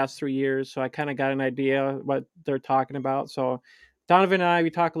playing for the last 3 years. So I kind of got an idea what they're talking about. So Donovan and I, we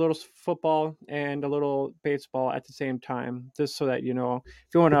talk a little football and a little baseball at the same time, just so that, if you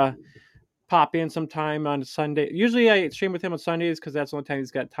want to pop in sometime on Sunday. Usually I stream with him on Sundays because that's the only time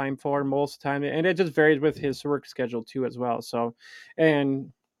he's got time for most of the time. And it just varies with his work schedule too as well. So,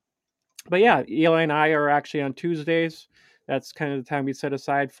 but yeah, Eli and I are actually on Tuesdays. That's kind of the time we set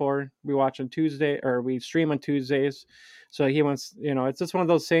aside for. We watch on Tuesday or we stream on Tuesdays. So he wants, it's just one of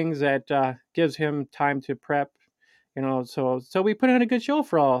those things that gives him time to prep, so we put on a good show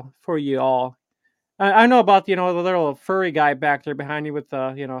for you all. I know about the little furry guy back there behind you with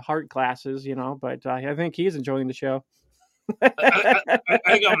the heart glasses, but I think he's enjoying the show. I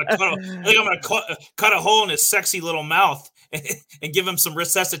think I'm gonna cut a hole in his sexy little mouth and give him some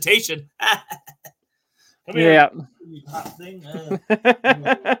resuscitation. Come here, you hot thing. Kind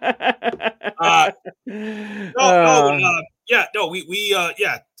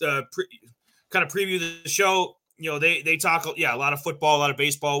of preview the show. They talk a lot of football, a lot of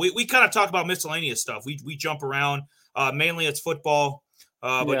baseball. We kind of talk about miscellaneous stuff. We jump around. Mainly it's football.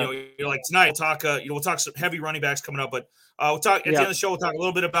 But like tonight we'll talk some heavy running backs coming up. But we'll talk at the end of the show. We'll talk a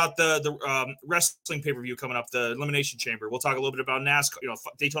little bit about the wrestling pay-per-view coming up, the Elimination Chamber. We'll talk a little bit about NASCAR,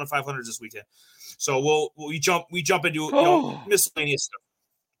 Daytona 500 this weekend. So we jump into miscellaneous stuff.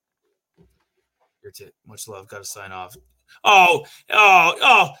 Your tit, much love. Got to sign off. Oh.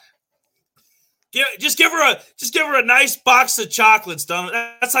 Just give her a nice box of chocolates, Don.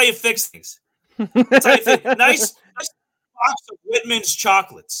 That's how you fix things. That's how you fix nice box of Whitman's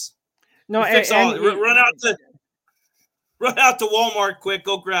chocolates. No, run out to Walmart quick.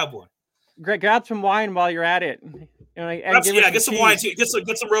 Go grab one. Grab some wine while you're at it. Get some wine too. Get some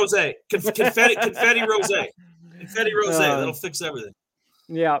rosé. Confetti rosé. Confetti rosé. That'll fix everything.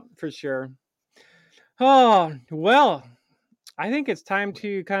 Yeah, for sure. Oh well. I think it's time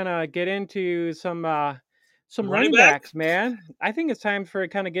to kind of get into some running backs, man. I think it's time for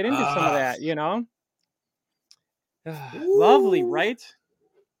kind of get into some of that, Lovely, right?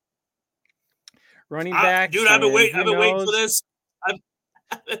 Running backs. Dude, I've been waiting for this. I've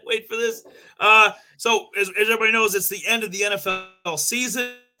been waiting for this. So as everybody knows, it's the end of the NFL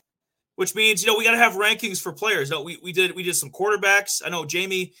season, which means we got to have rankings for players. We did some quarterbacks. I know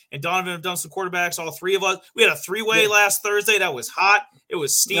Jamie and Donovan have done some quarterbacks. All three of us. We had a 3-way last Thursday. That was hot. It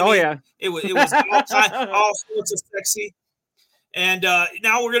was steamy. Oh yeah. It was all sorts of sexy. And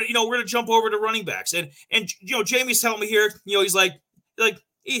now we're gonna jump over to running backs. And Jamie's telling me here, he's like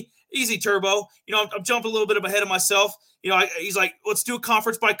easy turbo. I'm jumping a little bit ahead of myself. He's like, let's do a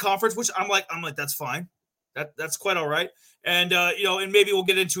conference by conference, which I'm like, that's fine. That's quite all right. And and maybe we'll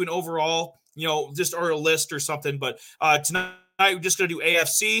get into an overall, just or a list or something. But tonight we're just gonna do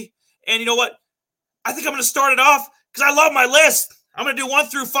AFC. And you know what? I think I'm gonna start it off because I love my list. I'm gonna do 1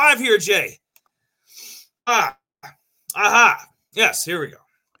 through 5 here, Jay. Aha. Yes, here we go.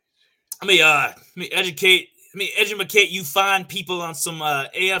 Let me educate you fine people on some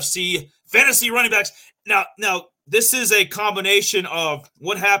AFC fantasy running backs. Now this is a combination of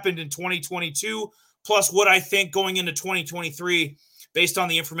what happened in 2022 plus what I think going into 2023 based on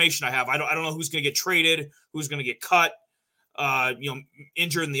the information I have. I don't know who's going to get traded, who's going to get cut,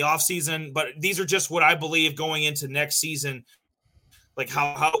 injured in the offseason, but these are just what I believe going into next season, like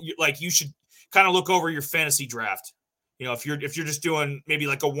how you should kind of look over your fantasy draft. If you're just doing maybe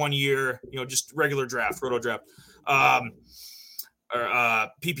like a 1 year, just regular draft, roto draft, or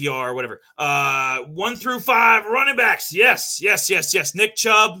PPR or whatever. 1 through 5 running backs. Yes. Nick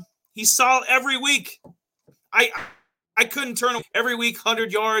Chubb, he saw every week. I couldn't turn him every week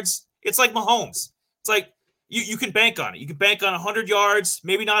 100 yards. It's like Mahomes. It's like you can bank on it. You can bank on 100 yards,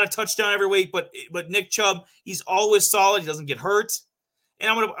 maybe not a touchdown every week, but Nick Chubb, he's always solid. He doesn't get hurt. And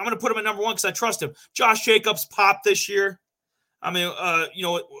I'm gonna put him at number 1 because I trust him. Josh Jacobs popped this year. I mean,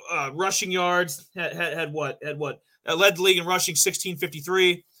 rushing yards had what? Led the league in rushing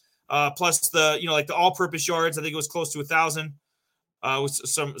 1653, plus the like the all-purpose yards. I think it was close to 1,000 with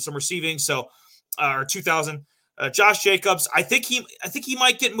some receiving. So or 2,000. Josh Jacobs, I think he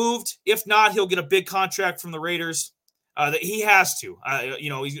might get moved. If not, he'll get a big contract from the Raiders. That he has to.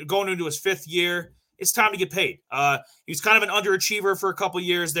 He's going into his 5th year. It's time to get paid. He was kind of an underachiever for a couple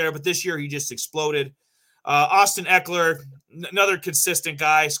years there, but this year he just exploded. Austin Eckler, another consistent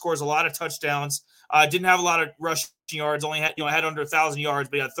guy, scores a lot of touchdowns. Didn't have a lot of rushing yards. Only had under 1,000 yards,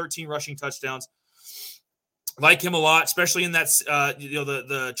 but he had 13 rushing touchdowns. Like him a lot, especially in that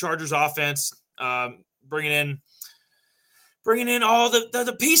the Chargers offense. Bringing in all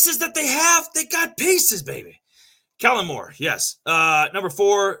the pieces that they have. They got pieces, baby. Kellen Moore, yes. Number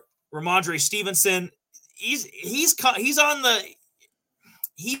 4, Ramondre Stevenson. He's on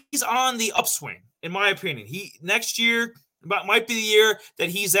the upswing, in my opinion. Next year might be the year that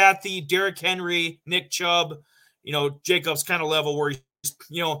he's at the Derrick Henry, Nick Chubb, Jacobs kind of level where he's,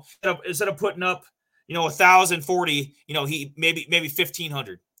 instead of putting up, 1,040, he maybe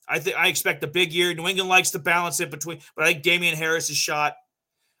 1,500. I expect a big year. New England likes to balance it between, but I think Damian Harris is shot.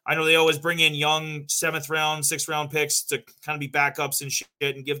 I know they always bring in young 7th round, 6th round picks to kind of be backups and shit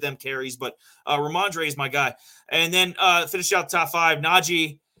and give them carries. But Ramondre is my guy. And then finish out top 5,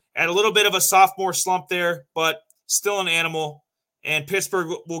 Najee had a little bit of a sophomore slump there, but still an animal. And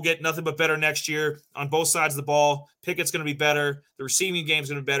Pittsburgh will get nothing but better next year on both sides of the ball. Pickett's going to be better. The receiving game is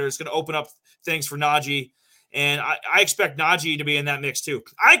going to be better. It's going to open up things for Najee. And I expect Najee to be in that mix too.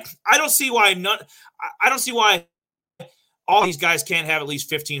 I don't see why I don't see why all these guys can't have at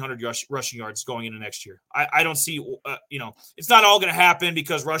least 1,500 rushing yards going into next year. I don't see, it's not all going to happen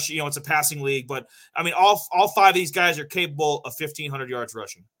because rushing, it's a passing league. But I mean, all 5 of these guys are capable of 1,500 yards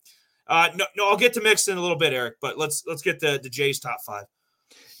rushing. No, I'll get to mix in a little bit, Eric. But let's get the Jay's top 5.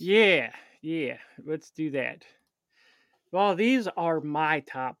 Yeah, let's do that. Well, these are my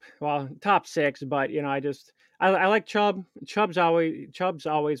top 6, but I like Chubb. Chubb's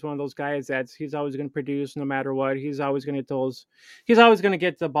always one of those guys he's always going to produce no matter what. He's always going to get those. He's always going to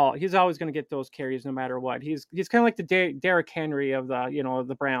get the ball. He's always going to get those carries no matter what. He's kind of like the Derrick Henry of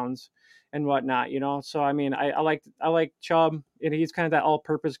the Browns and whatnot. So I mean, I like Chubb, and he's kind of that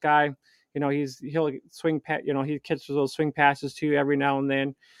all-purpose guy. He'll swing he catches those swing passes too every now and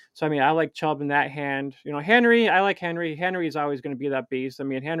then. So I mean, I like Chubb in that hand. Henry, I like Henry. Henry's always going to be that beast. I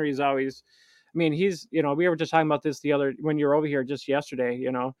mean, Henry's always. I mean, he's. We were just talking about this when you were over here just yesterday.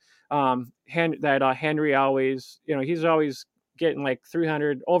 Henry always. He's always getting like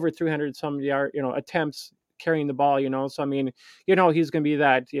 300 over 300 some yard. Attempts carrying the ball. So I mean, he's going to be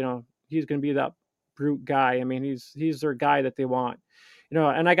that. He's going to be that brute guy. I mean, he's their guy that they want.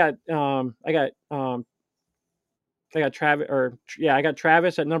 And I got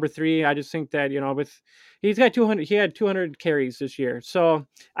Travis at number 3. I just think that he's got 200. He had 200 carries this year, so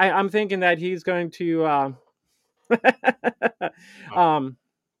I'm thinking that he's going to. I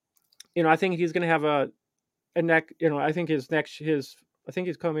think he's going to have a neck. I think I think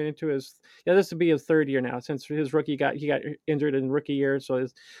he's coming into his. Yeah, this would be his 3rd year now since his rookie he got injured in rookie year. So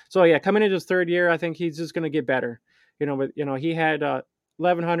coming into his 3rd year, I think he's just going to get better. But he had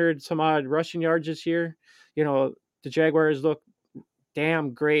 1,100 some odd rushing yards this year. The Jaguars look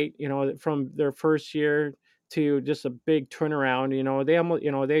damn great, from their first year to just a big turnaround. They almost,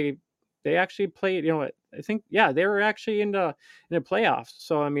 they actually played. I think, yeah, they were actually in the playoffs.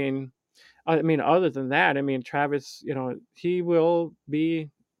 So I mean, other than that, I mean, Travis, he will be.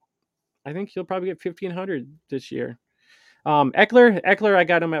 I think he'll probably get 1,500 this year. Eckler, I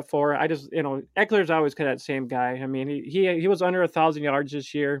got him at 4. I just, Eckler's always kind of that same guy. I mean, he was under 1,000 yards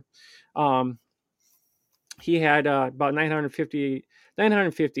this year. Um, he had about 950,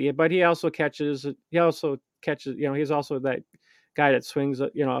 but he also catches. He's also that guy that swings,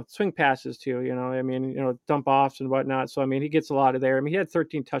 swing passes too. I mean, dump offs and whatnot. So I mean, he gets a lot of there. I mean, he had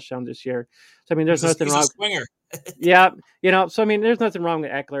 13 touchdowns this year. So I mean, there's nothing He's a wrong. swinger. Yeah, so I mean, there's nothing wrong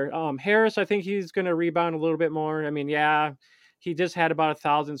with Eckler. Harris, I think he's going to rebound a little bit more. I mean, yeah, he just had about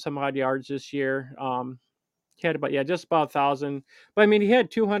 1,000 some odd yards this year. He had about, yeah, just about 1,000. But I mean, he had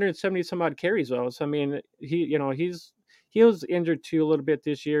 270 some odd carries though. So I mean, he was injured too a little bit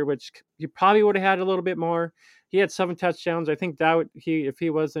this year, which he probably would have had a little bit more. He had 7 touchdowns. I think that if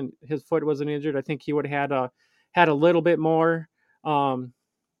his foot wasn't injured, I think he would have had a little bit more.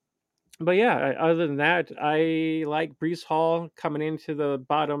 But yeah, other than that, I like Brees Hall coming into the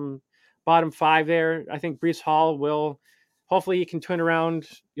bottom 5 there. I think Brees Hall will, hopefully he can turn around,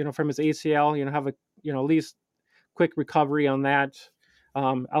 from his ACL, have a, at least quick recovery on that.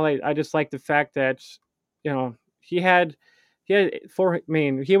 I just like the fact that, he had four. I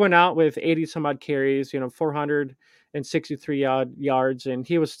mean, he went out with 80 some odd carries, 463 odd yards, and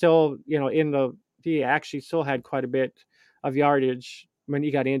he was still, he actually still had quite a bit of yardage when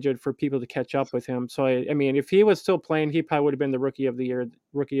he got injured for people to catch up with him. So I mean, if he was still playing, he probably would have been the rookie of the year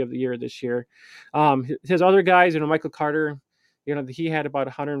this year. His other guys, Michael Carter, he had about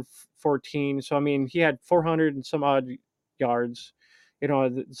 114. So I mean, he had 400 and some odd yards.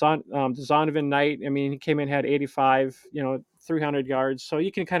 Zonovan Knight, I mean, he came in, had 85, 300 yards. So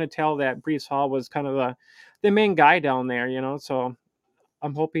you can kind of tell that Brees Hall was kind of the main guy down there. So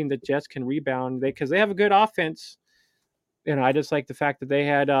I'm hoping the Jets can rebound because they have a good offense. I just like the fact that they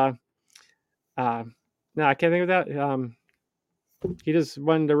had no, I can't think of that. He just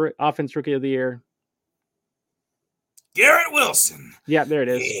won the offense rookie of the year. Garrett Wilson. Yeah, there it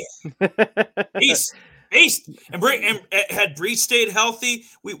is. Yeah. Beast. And had Brees stayed healthy,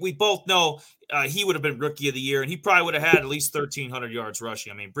 we both know he would have been rookie of the year, and he probably would have had at least 1,300 yards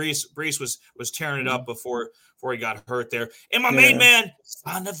rushing. I mean, Brees was tearing it up before he got hurt there. And my main man,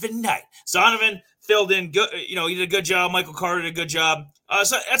 Zonovan Knight. Zonovan filled in good. He did a good job. Michael Carter did a good job.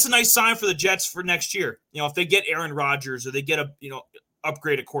 So that's a nice sign for the Jets for next year. If they get Aaron Rodgers or they get a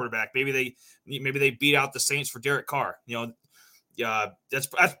upgraded quarterback, maybe they beat out the Saints for Derek Carr. That's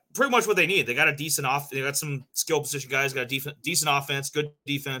pretty much what they need. They got a decent They got some skill position guys. Got a decent offense, good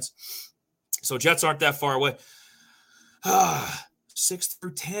defense. So Jets aren't that far away. 6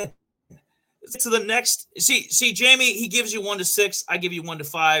 through 10. To the next. See, Jamie, he gives you 1 to 6. I give you 1 to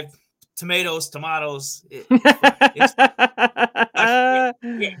 5. Tomatoes. Derrick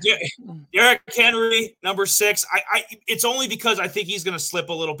Henry, number 6. It's only because I think he's going to slip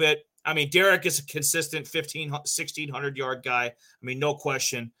a little bit. I mean, Derek is a consistent 1,600 yard guy. I mean, no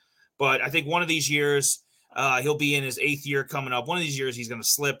question. But I think one of these years, he'll be in his 8th year coming up. One of these years, he's going to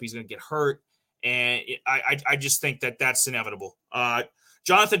slip. He's going to get hurt. And I just think that's inevitable.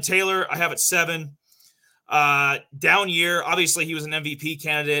 Jonathan Taylor, I have at 7. Down year. Obviously, he was an MVP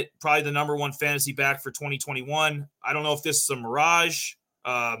candidate, probably the number 1 fantasy back for 2021. I don't know if this is a mirage.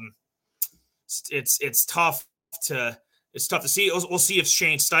 It's tough to see. We'll see if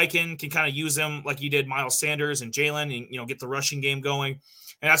Shane Steichen can kind of use him like he did Miles Sanders and Jalen, and get the rushing game going.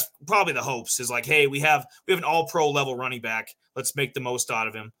 And that's probably the hopes is like, hey, we have an all-pro level running back. Let's make the most out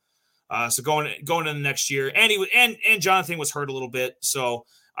of him. So going into the next year, and Jonathan was hurt a little bit, so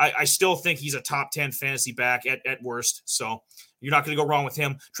I still think he's a top 10 fantasy back at worst. So you're not going to go wrong with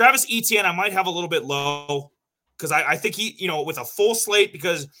him. Travis Etienne, I might have a little bit low because I think he, with a full slate,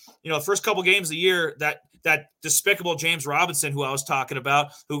 because the first couple games of the year that despicable James Robinson, who I was talking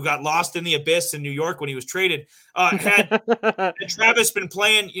about, who got lost in the abyss in New York when he was traded, had Travis been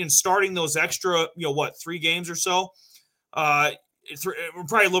playing and starting those extra, 3 games or so. Probably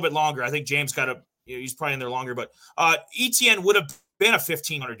a little bit longer. I think James he's probably in there longer, but Etienne would have been a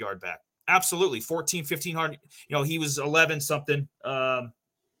 1,500 yard back. Absolutely. 1,500. He was 11 something.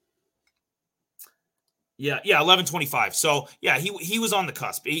 1125. So yeah, he was on the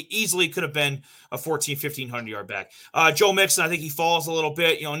cusp. He easily could have been a 1,500 yard back. Joe Mixon, I think he falls a little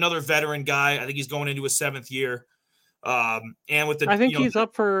bit, another veteran guy. I think he's going into his 7th year. And with I think he's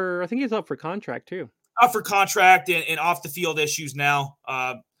up for contract too. Up for contract and off the field issues now.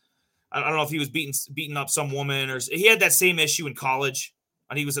 I don't know if he was beating up some woman, or he had that same issue in college,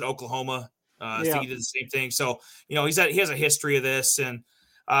 and he was at Oklahoma. I think Yeah. he did the same thing. So he has a history of this, and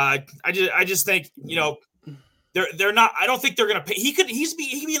I just think they're not. I don't think they're gonna pay. He could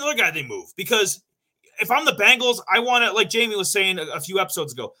be another guy they move because if I'm the Bengals, I want to, like Jamie was saying a few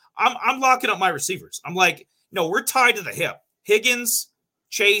episodes ago, I'm locking up my receivers. I'm like, no, we're tied to the hip. Higgins,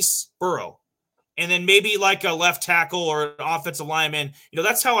 Chase, Burrow, and then maybe like a left tackle or an offensive lineman.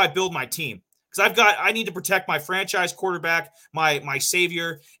 That's how I build my team because I need to protect my franchise quarterback, my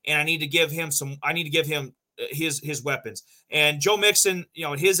savior, and I need to give him his weapons. And Joe Mixon,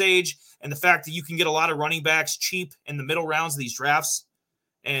 at his age, and the fact that you can get a lot of running backs cheap in the middle rounds of these drafts,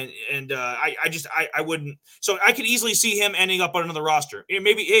 and I wouldn't. So I could easily see him ending up on another roster.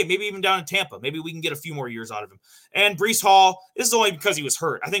 Maybe even down in Tampa. Maybe we can get a few more years out of him. And Breece Hall, this is only because he was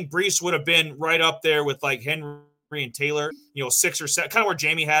hurt. I think Breece would have been right up there with like Henry and Taylor. 6 or 7, kind of where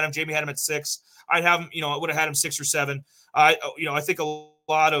Jamie had him. Jamie had him at 6. I'd have him. I would have had him 6 or 7. I think a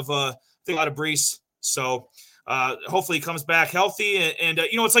lot of Breece. So. Hopefully he comes back healthy and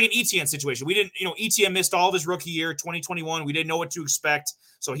it's like an ETN situation. We didn't, ETN missed all of his rookie year, 2021. We didn't know what to expect.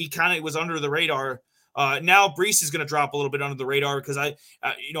 So he kind of was under the radar. Now Breece is going to drop a little bit under the radar because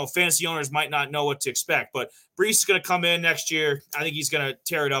fantasy owners might not know what to expect, but Breece is going to come in next year. I think he's going to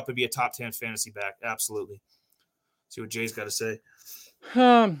tear it up and be a top 10 fantasy back. Absolutely. See what Jay's got to say.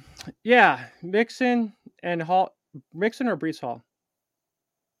 Yeah, Mixon and Hall, Mixon or Breece Hall.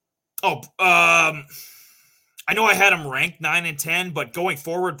 Oh, I know I had him ranked 9 and 10, but going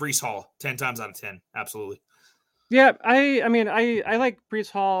forward, Breece Hall 10 times out of 10. Absolutely. Yeah, I mean, I like Breece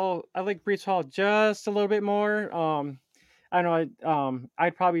Hall. I like Breece Hall just a little bit more. I know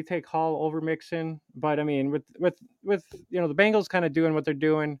I'd probably take Hall over Mixon, but I mean, with the Bengals kind of doing what they're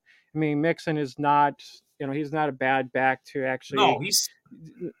doing. I mean, Mixon is not, he's not a bad back to No, actually, he's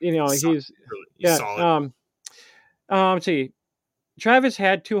he's he's yeah. solid. Let's see. Travis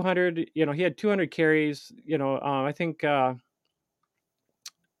had 200. He had 200 carries. I think. Let's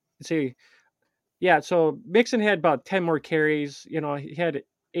see. Yeah, so Mixon had about 10 more carries. He had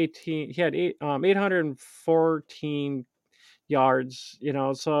 18. He had 814 yards.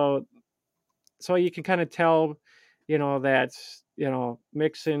 So you can kind of tell, that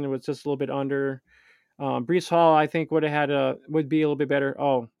Mixon was just a little bit under. Brees Hall, I think would be a little bit better.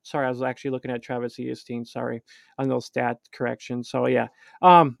 Oh, sorry, I was actually looking at Travis Etienne. Sorry on those stat corrections. So yeah,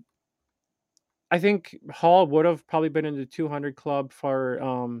 I think Hall would have probably been in the 200 club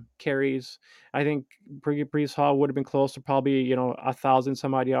for carries. I think Brees Hall would have been close to probably 1,000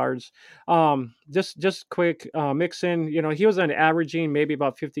 some odd yards. Just quick, Mixon, he was on averaging maybe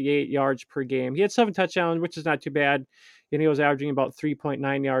about 58 yards per game. He had 7 touchdowns, which is not too bad. He was averaging about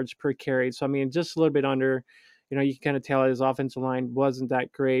 3.9 yards per carry. So I mean, just a little bit under. You can kind of tell his offensive line wasn't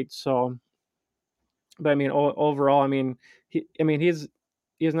that great. So, but I mean, overall, I mean, he's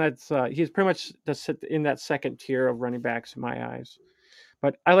not. He's pretty much in that second tier of running backs in my eyes.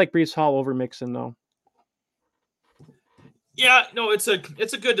 But I like Brees Hall over Mixon though. Yeah, no, it's a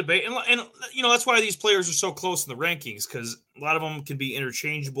good debate, and that's why these players are so close in the rankings because a lot of them can be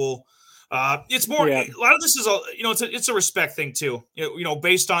interchangeable. It's more Yeah, a lot of this is it's a respect thing too.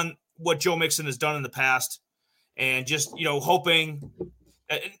 Based on what Joe Mixon has done in the past, and just hoping.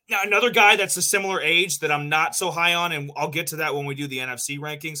 Now, another guy that's a similar age that I'm not so high on, and I'll get to that when we do the NFC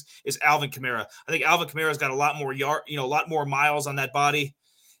rankings, is Alvin Kamara. I think Alvin Kamara's got a lot more a lot more miles on that body,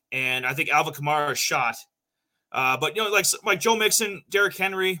 and I think Alvin Kamara's shot. But like Joe Mixon, Derrick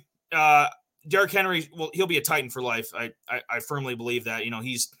Henry, Derrick Henry, well, he'll be a Titan for life. I firmly believe that.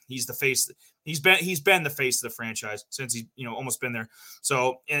 He's the face. He's been the face of the franchise since he's almost been there.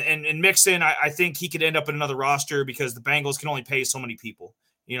 So and Mixon, I think he could end up in another roster because the Bengals can only pay so many people.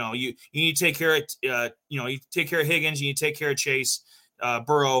 You need to take care of you take care of Higgins, you need to take care of Chase,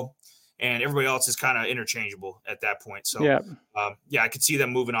 Burrow, and everybody else is kind of interchangeable at that point. So yeah, I could see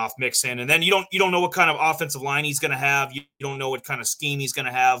them moving off Mixon, and then you don't know what kind of offensive line he's going to have. You don't know what kind of scheme he's going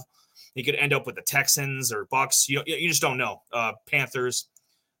to have. He could end up with the Texans or Bucks. You just don't know. Panthers.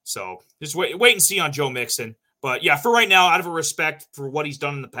 So just wait and see on Joe Mixon. But yeah, for right now, out of a respect for what he's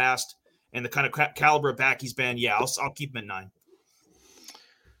done in the past and the kind of caliber of back he's been, yeah, I'll keep him at 9.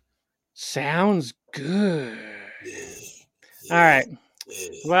 sounds good. All right.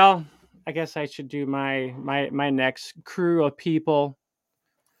 Well, I guess I should do my next crew of people.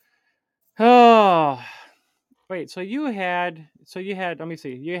 Oh, wait. So you had. Let me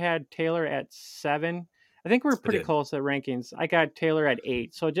see. You had Taylor at 7. I think we're I pretty did. close at rankings. I got Taylor at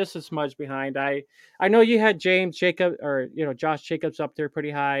 8, so just a smudge behind. I know you had James Jacob or Josh Jacobs up there pretty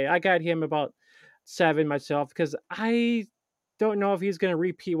high. I got him about 7 myself because I don't know if he's going to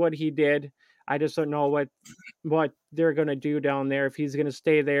repeat what he did. I just don't know what they're gonna do down there, if he's gonna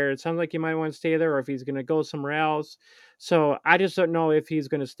stay there. It sounds like he might want to stay there, or if he's gonna go somewhere else. So I just don't know if he's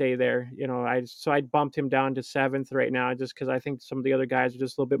gonna stay there. I bumped him down to seventh right now, just because I think some of the other guys are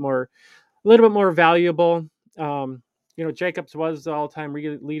just a little bit more valuable. Um, Jacobs was the all-time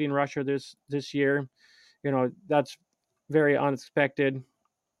leading rusher this year. That's very unexpected.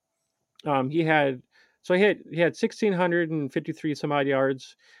 He had he had 1,653 some odd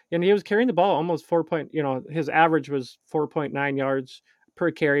yards, and he was carrying the ball almost 4 point. His average was 4.9 yards per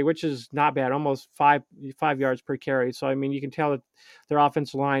carry, which is not bad, almost five yards per carry. So I mean, you can tell that their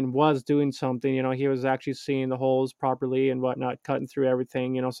offensive line was doing something. He was actually seeing the holes properly and whatnot, cutting through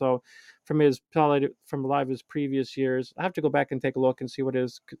everything. So from a lot of his previous years, I have to go back and take a look and see what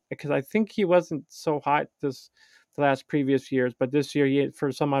is, because I think he wasn't so hot the last previous years, but this year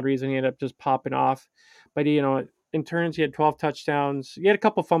for some odd reason he ended up just popping off. But in turns he had 12 touchdowns. He had a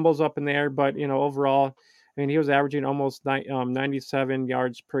couple fumbles up in there, but overall, I mean, he was averaging almost 97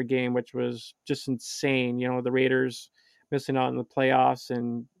 yards per game, which was just insane. The Raiders missing out in the playoffs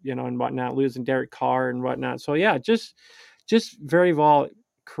and and whatnot, losing Derek Carr and whatnot. So yeah, just very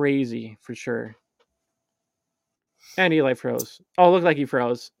crazy for sure. And Eli froze. Oh, it looked like he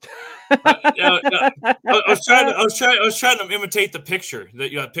froze. Yeah. I was trying to imitate the picture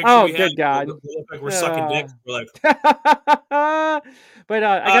picture Oh, we had. good God. We look like we're sucking dicks. We're like, But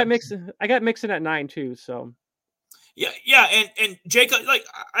I got Mixon at 9 too, so yeah, and Jacob, like,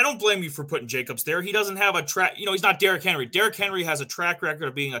 I don't blame you for putting Jacobs there. He doesn't have a track. He's not Derrick Henry. Derrick Henry has a track record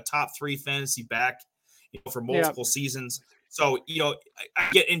of being a top 3 fantasy back, for yeah. multiple seasons. So I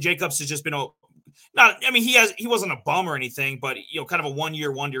get, and Jacobs has just been not. I mean, he wasn't a bum or anything, but kind of a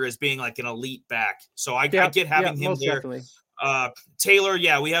 1-year wonder as being like an elite back. So I Yep, get yep, having him most there. definitely. Taylor,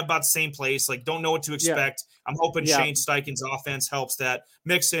 yeah, we have about the same place. Like, don't know what to Yeah. expect. I'm hoping Yeah. Shane Steichen's offense helps that.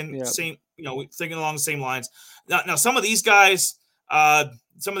 Mixon, Yeah. same, thinking along the same lines. Now some of these guys,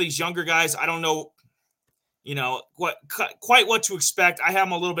 some of these younger guys, I don't know, quite what to expect. I have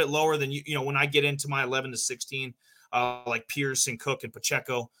them a little bit lower than when I get into my 11 to 16, like Pierce and Cook and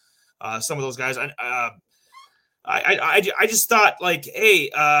Pacheco. Some of those guys, I just thought, like, hey,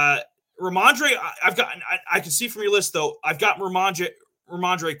 Ramondre, I can see from your list though, I've got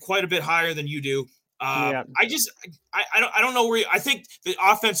Ramondre quite a bit higher than you do. Yeah. I don't know where I think the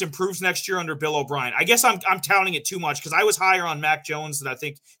offense improves next year under Bill O'Brien. I guess I'm touting it too much because I was higher on Mac Jones than I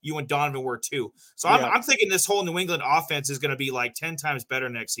think you and Donovan were too. So I'm thinking this whole New England offense is going to be like 10 times better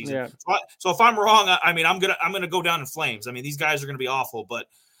next season. Yeah. So if I'm wrong, I mean, I'm gonna go down in flames. I mean, these guys are going to be awful, but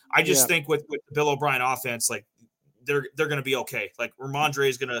I just think with the Bill O'Brien offense, like, they're going to be okay. Like, Ramondre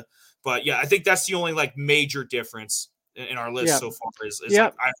is going to, but yeah, I think that's the only like major difference in our list so far is like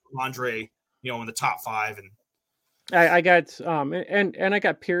I have Ramondre, in the top 5, and I got and I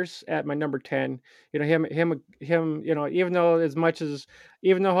got Pierce at my number 10. Him, even though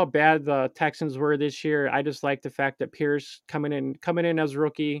how bad the Texans were this year, I just like the fact that Pierce coming in as a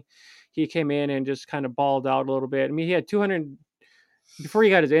rookie, he came in and just kind of balled out a little bit. I mean, he had 200 before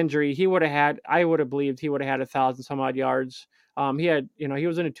he got his injury. I would have believed he would have had 1,000 some odd yards. He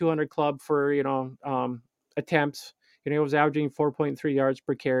was in a 200 club for attempts. He was averaging 4.3 yards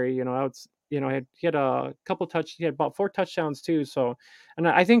per carry. He had he had about 4 touchdowns too. So, and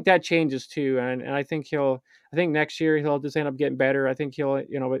I think that changes too. And I think next year he'll just end up getting better. I think he'll,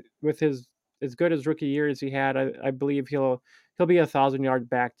 with his as good as rookie year as he had, I believe he'll be 1,000 yard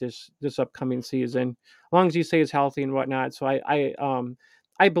back this upcoming season, as long as he stays healthy and whatnot. So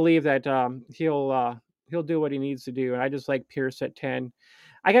I believe that he'll do what he needs to do. And I just like Pierce at 10.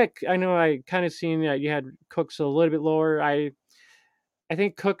 I know I kind of seen that you had Cooks a little bit lower. I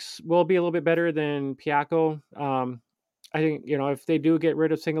think Cooks will be a little bit better than Piacco. I think if they do get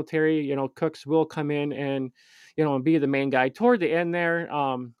rid of Singletary, Cooks will come in and and be the main guy toward the end there.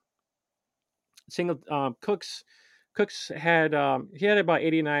 Cooks had he had about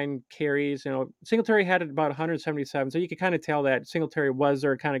 89 carries. Singletary had about 177. So you could kind of tell that Singletary was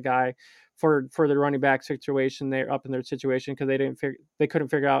their kind of guy for the running back situation there up in their situation, because they couldn't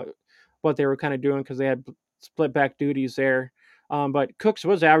figure out what they were kind of doing because they had split back duties there. But Cooks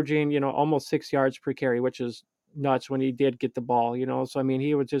was averaging almost 6 yards per carry, which is nuts when he did get the ball. So I mean,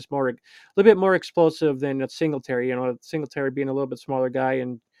 he was just a little bit more explosive than a Singletary. Singletary being a little bit smaller guy,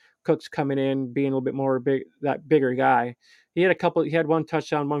 and Cooks coming in being a little bit more bigger guy. He had 1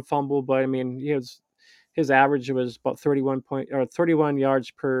 touchdown, 1 fumble, but I mean, his average was about 31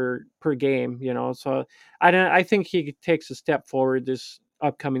 yards per game. So I think he takes a step forward this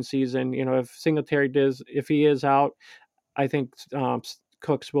upcoming season. If he is out, I think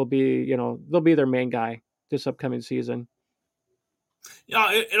Cooks will be, they'll be their main guy this upcoming season.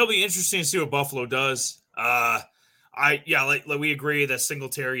 Yeah, it'll be interesting to see what Buffalo does. Like we agree that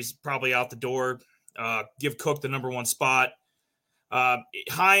Singletary's probably out the door. Give Cook the number one spot.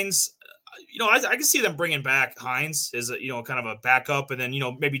 Hines, I can see them bringing back Hines as kind of a backup, and then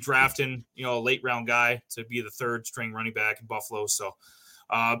maybe drafting a late round guy to be the third string running back in Buffalo. So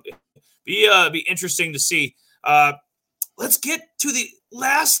be interesting to see. Let's get to the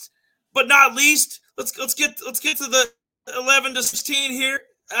last but not least. Let's get to the 11 to 16 here.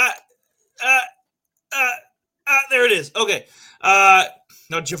 There it is. Okay. Now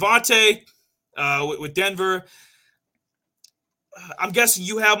Javonte with Denver. I'm guessing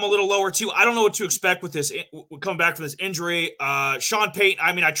you have him a little lower too. I don't know what to expect with this coming back from this injury. Sean Payton.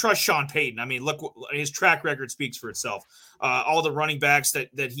 I mean, I trust Sean Payton. I mean, look, his track record speaks for itself. All the running backs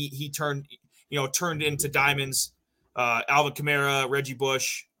that he turned into diamonds. Alvin Kamara, Reggie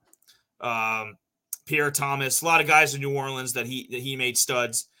Bush, Pierre Thomas, a lot of guys in New Orleans that he made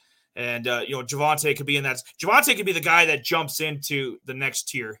studs. And Javonte could be in that. Javonte could be the guy that jumps into the next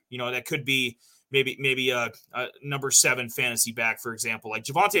tier. That could be maybe a number 7 fantasy back, for example. Like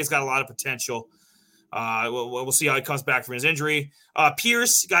Javonte's got a lot of potential. We'll see how he comes back from his injury.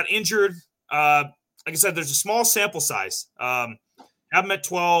 Pierce got injured. Like I said, there's a small sample size. Have him at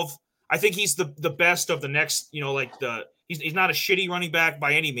 12. I think he's the best of the next. He's not a shitty running back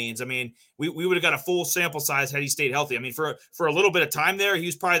by any means. I mean, we would have got a full sample size had he stayed healthy. I mean, for a little bit of time there, he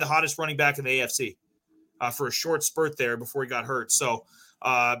was probably the hottest running back in the AFC for a short spurt there before he got hurt. So,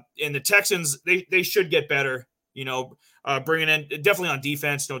 and the Texans, they should get better. Bringing in definitely on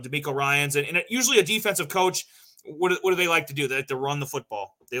defense. D'Amico Ryans and usually a defensive coach. What do they like to do? They like to run the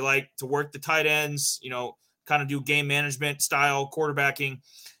football. They like to work the tight ends. Kind of do game management style quarterbacking.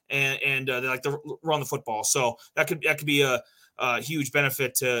 And they like to run the football. So that could be a huge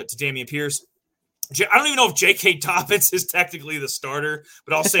benefit to Dameon Pierce. I don't even know if J.K. Dobbins is technically the starter,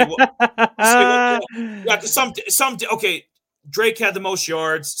 but I'll say okay, Drake had the most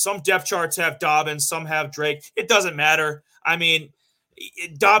yards. Some depth charts have Dobbins, some have Drake. It doesn't matter. I mean,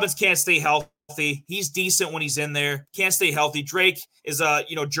 Dobbins can't stay healthy. He's decent when he's in there. Can't stay healthy. Drake is a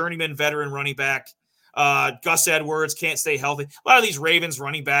journeyman veteran running back. Gus Edwards can't stay healthy. A lot of these Ravens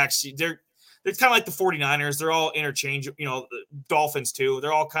running backs, they're kind of like the 49ers. They're all interchangeable, Dolphins too.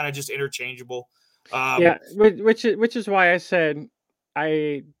 They're all kind of just interchangeable. Which is why I said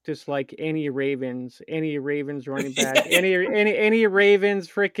I dislike any Ravens running back, any Ravens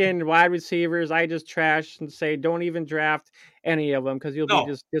freaking wide receivers. I just trash and say don't even draft any of them because you'll be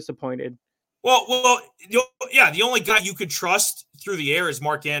just disappointed. Well, the only guy you could trust through the air is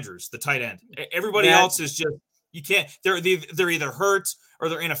Mark Andrews, the tight end. Everybody else is just you can't. They're either hurt or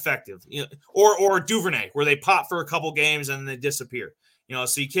they're ineffective, or Duvernay, where they pop for a couple games and then they disappear.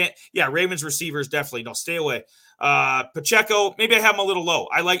 So you can't. Yeah, Ravens receivers definitely don't stay away. Pacheco, maybe I have him a little low.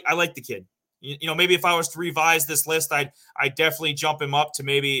 I like the kid. Maybe if I was to revise this list, I'd definitely jump him up to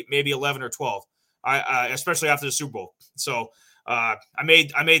maybe 11 or 12. Especially after the Super Bowl. So. I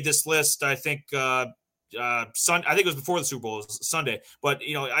made this list. I think I think it was before the Super Bowl. It was Sunday, but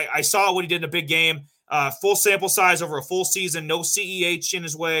I saw what he did in a big game. Full sample size over a full season. No CEH in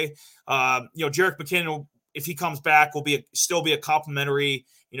his way. Jerick McKinnon, if he comes back, will still be a complimentary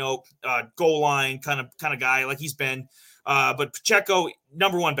goal line kind of guy like he's been. But Pacheco,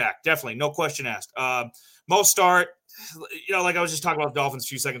 number one back, definitely, no question asked. Mostert. Like I was just talking about the Dolphins a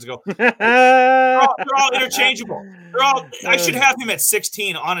few seconds ago. They're all interchangeable. I should have him at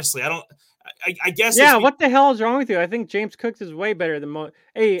 16. Honestly, I guess. Yeah, what the hell is wrong with you? I think James Cooks is way better than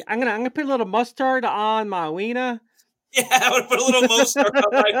Hey, I'm gonna put a little mustard on my wiener. Yeah, I'm gonna put a little mustard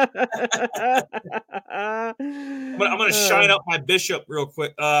on my. I'm gonna shine up my Bishop real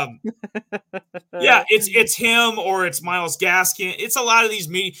quick. Yeah, it's him or it's Myles Gaskin. It's a lot of these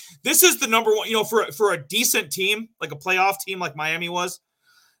This is the number one. For a decent team, like a playoff team, like Miami was.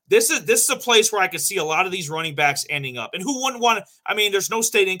 This is a place where I could see a lot of these running backs ending up. And who wouldn't want to? I mean, there's no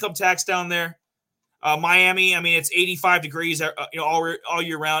state income tax down there. Miami, I mean, it's 85 degrees, all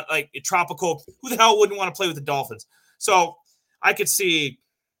year round, like tropical. Who the hell wouldn't want to play with the Dolphins? So I could see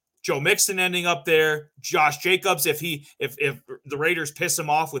Joe Mixon ending up there. Josh Jacobs, if the Raiders piss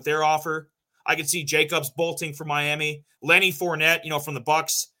him off with their offer, I could see Jacobs bolting for Miami. Lenny Fournette, from the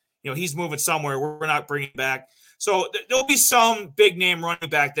Bucs, he's moving somewhere. We're not bringing him back. So there'll be some big name running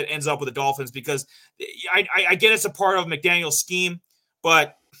back that ends up with the Dolphins because I get it's a part of McDaniel's scheme,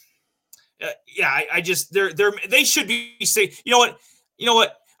 but they should be safe. You know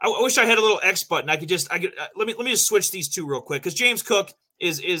what? I wish I had a little X button. Let me just switch these two real quick because James Cook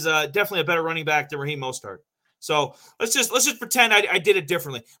is definitely a better running back than Raheem Mostert. So let's just pretend I did it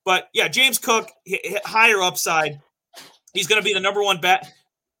differently. But yeah, James Cook higher upside. He's going to be the number one bat.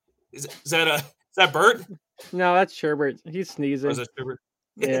 Is that Bert? No, that's Sherbert. He's Or is sneezing. that Sherbert?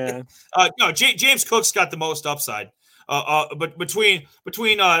 Yeah. No, James Cook's got the most upside. But between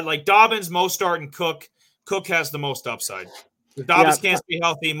like Dobbins, Mostart, and Cook has the most upside. If Yeah. Dobbins can't stay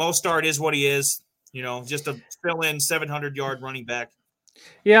healthy, Mostart is what he is. Just a fill-in 700-yard running back.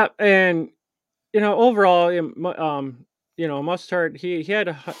 Yeah, and overall, Mustard he had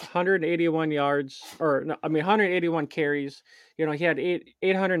 181 yards, or no, I mean 181 carries. He had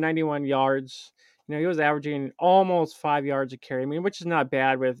 891 yards. He was averaging almost 5 yards a carry. I mean, which is not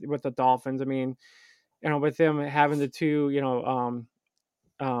bad with the Dolphins. I mean, with them having the two,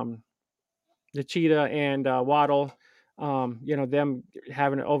 um, the Cheetah and Waddle, them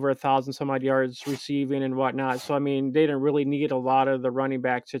having over 1,000 some odd yards receiving and whatnot. So I mean, they didn't really need a lot of the running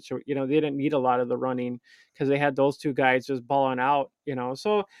back situation. They didn't need a lot of the running because they had those two guys just balling out.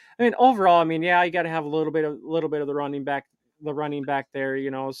 So I mean, overall, I mean, yeah, you got to have a little bit of the running back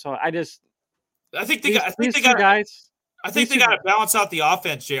there. So I think they got. these these two guys, I think these they two, got to balance out the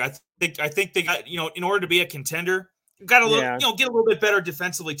offense, Jay. I think they got, in order to be a contender, got a little, yeah. get a little bit better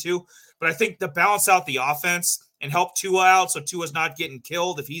defensively too. But I think to balance out the offense and help Tua out, so Tua's not getting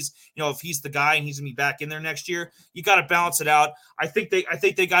killed. If he's the guy and he's gonna be back in there next year, you got to balance it out. I think they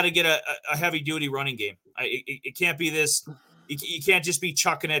got to get a heavy duty running game. It can't be this. You can't just be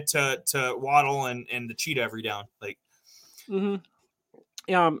chucking it to Waddle and the Cheetah every down. Like,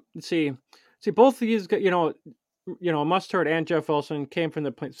 Let's see, both of these, Mustard and Jeff Wilson came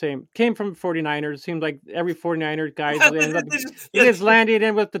from came from 49ers. It seems like every 49ers guys ends up yeah, gets landed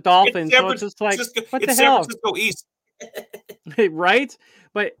in with the Dolphins. So it's just like, what the It's San hell, Francisco East. right?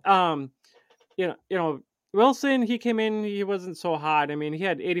 But Wilson, he came in, he wasn't so hot. I mean, he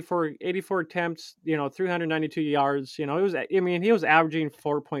had 84 attempts, 392 yards. He was averaging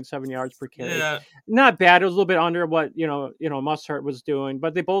 4.7 yards per carry. Yeah, Not bad. It was a little bit under what Mustard was doing,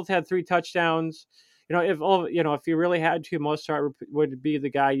 but they both had 3 touchdowns. If you really had to, Mostert would be the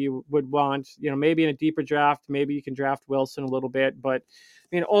guy you would want. Maybe in a deeper draft, maybe you can draft Wilson a little bit. But I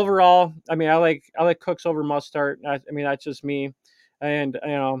mean, overall, I mean, I like Cooks over Mustard. I mean, that's just me. And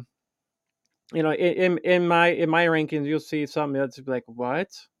in my rankings, you'll see something that's like, what?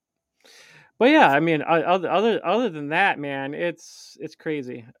 But yeah, I mean, other than that, man, it's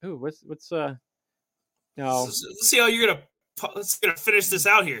crazy. Ooh, what's no, let's see how you're gonna finish this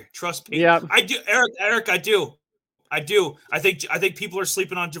out here. Trust me, yeah, I do, Eric. I do. I think people are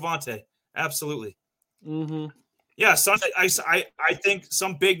sleeping on Javonte. Absolutely. mm-hmm, Yeah, I think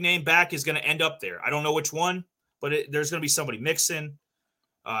some big name back is going to end up there. I don't know which one, but there's going to be somebody. Mixon,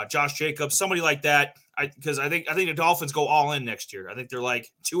 Josh Jacobs, somebody like that. Because I think the Dolphins go all in next year. I think they're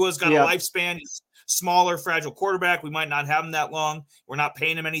like, Tua's got a yeah, lifespan. He's smaller, fragile quarterback. We might not have him that long. We're not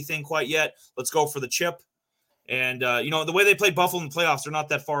paying him anything quite yet. Let's go for the chip. And the way they play Buffalo in the playoffs, they're not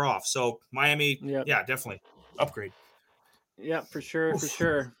that far off. So Miami, yeah, yeah, definitely upgrade. yeah, for sure, for Oof.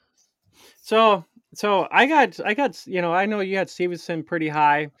 sure. So I know you had Stevenson pretty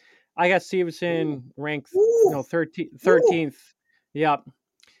high. I got Stevenson ranked Ooh. 13th. Yep.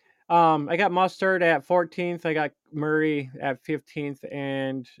 I got Mustard at 14th. I got Murray at 15th,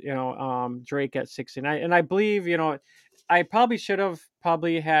 and Drake at 16th. And I believe I probably should have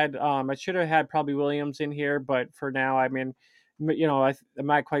had probably Williams in here, but for now, I mean, I'm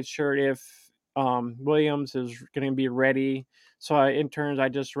not quite sure if Williams is going to be ready. So in turns, I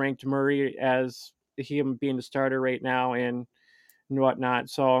just ranked Murray as him being the starter right now and whatnot.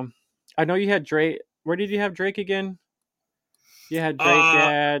 So I know you had Drake. Where did you have Drake again? You had Drake Uh,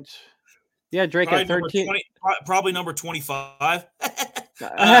 at Drake Probably at number 13. 20. Probably number 25.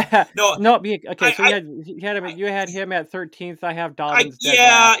 No, No, okay. So I you had him at 13th. I have I Dobbins dead yeah,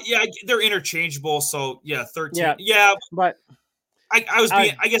 last. yeah, they're interchangeable. So yeah, 13. Yeah, Yeah, but I was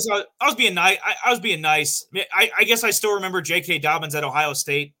being. I I guess I was being nice. I was being nice. I guess I still remember J.K. Dobbins at Ohio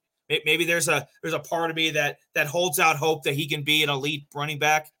State. Maybe there's a part of me that holds out hope that he can be an elite running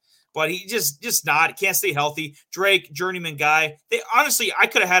back, but he just not. Can't stay healthy. Drake, journeyman guy. They honestly, I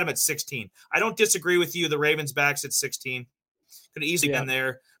could have had him at 16. I don't disagree with you. The Ravens backs at 16 could have easily yeah, been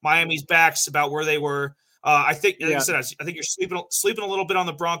there. Miami's backs about where they were. I think, like I yeah, said, I think you're sleeping a little bit on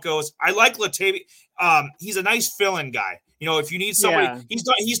the Broncos. I like Latavius. He's a nice fill-in guy. If you need somebody, yeah,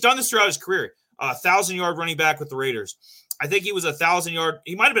 he's done this throughout his career. 1,000-yard running back with the Raiders. I think he was 1,000-yard.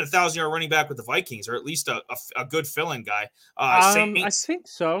 He might have been 1,000-yard running back with the Vikings, or at least a good fill-in guy. I Saints. think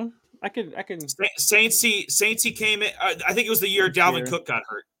so. I can. Saints. He came in. I think it was the year Let's see Dalvin here. Cook got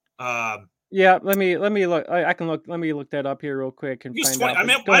hurt. Yeah, let me look. I can look. Let me look that up here real quick and He was find 20. out. I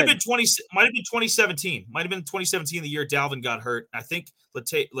mean, But go ahead. might have been 2017. Might have been 2017, the year Dalvin got hurt. I think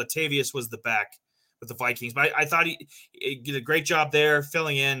Latavius was the back. with the Vikings. But I thought he did a great job there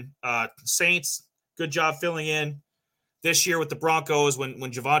filling in. Saints, good job filling in this year with the Broncos when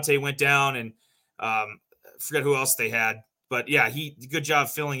Javonte went down, and forget who else they had. But yeah, he good job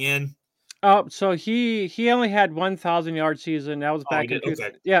filling in. Oh, so he only had 1,000-yard season. That was Oh, he back in did. two.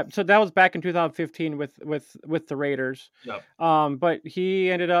 Okay. Yeah, so that was back in 2015 with the Raiders. Yep. But he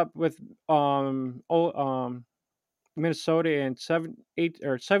ended up with Minnesota in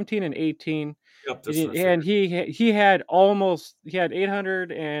 17 and 18. Yep. That's what I And figured. he had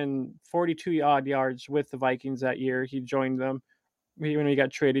 842 odd yards with the Vikings that year. He joined them when he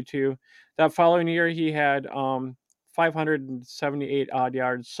got traded to. That following year, he had 578 odd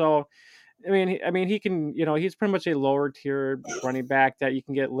yards. So he can, he's pretty much a lower tier running back that you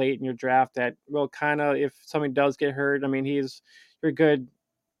can get late in your draft that will kind of, if somebody does get hurt, he's your good,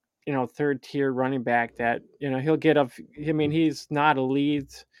 third tier running back that, he'll get up. He's not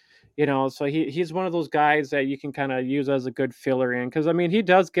elite, so he's one of those guys that you can kind of use as a good filler in. Cause he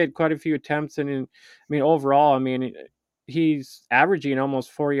does get quite a few attempts and overall, he's averaging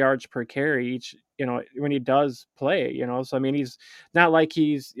almost 4 yards per carry each, when he does play, so he's not like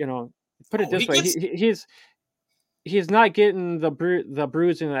he's, put it Oh, this he way, gets. he's not getting the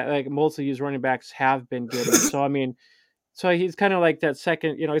bruising that like most of these running backs have been getting. So so he's kind of like that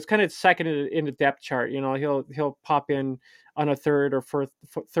second, he's kind of second in the depth chart. He'll pop in on a third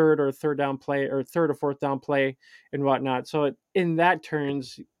down play or third or fourth down play and whatnot. So in that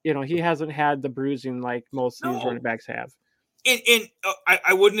turns, he hasn't had the bruising like most of these No. running backs have. And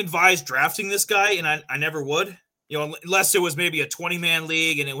I wouldn't advise drafting this guy, and I never would. Unless it was maybe a 20-man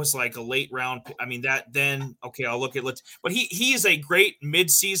league and it was like a late round. Then okay, I'll look at. But he is a great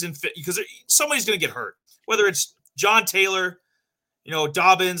mid-season fit because somebody's going to get hurt. Whether it's John Taylor,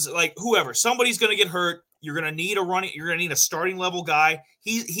 Dobbins, like whoever, somebody's going to get hurt. You're going to need You're going to need a starting level guy.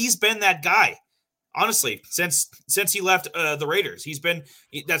 He's been that guy, honestly, since he left the Raiders.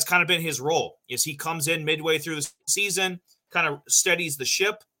 That's kind of been his role. Is he comes in midway through the season, kind of steadies the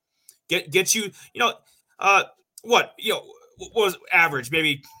ship, gets you, what was average,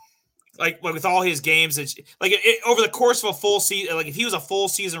 maybe like with all his games, it's like over the course of a full season. Like if he was a full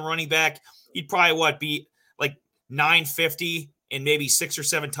season running back, he'd probably be like 950 and maybe 6 or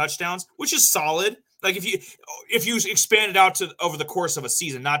 7 touchdowns, which is solid. Like if you expand it out to over the course of a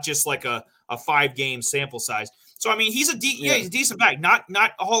season, not just like a 5-game sample size. So he's he's a decent back, not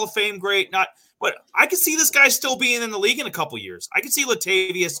a Hall of Fame great, but I could see this guy still being in the league in a couple years. I could see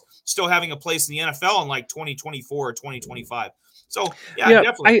Latavius still having a place in the NFL in like 2024 or 2025. So yeah,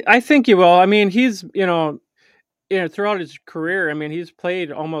 definitely. I think he will. He's throughout his career. He's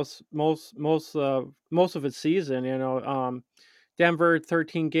played almost most of his season. Denver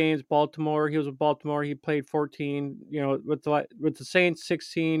 13 games, Baltimore. He was with Baltimore. He played 14. With the Saints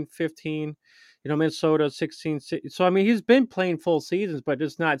 16, 15. Minnesota 16. So he's been playing full seasons, but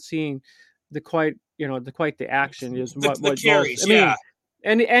just not seeing the action is The what most. carries, yeah.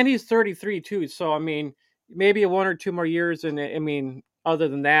 And he's 33 too. So maybe 1 or 2 more years, and other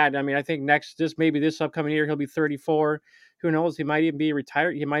than that, I think this upcoming year he'll be 34. Who knows? He might even be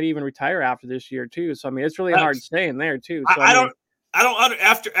retired. He might even retire after this year too. So it's really hard staying there too. So I don't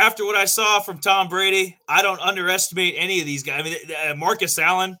after what I saw from Tom Brady, I don't underestimate any of these guys. Marcus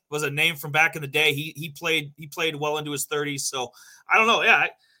Allen was a name from back in the day. He played well into his 30s. So I don't know. Yeah,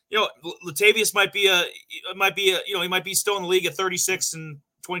 Latavius he might be still in the league at 36 in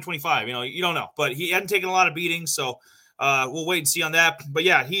 2025. You don't know, but he hadn't taken a lot of beatings. So we'll wait and see on that. But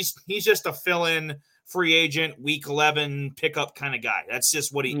yeah, he's just a fill-in free agent, week 11 pickup kind of guy. That's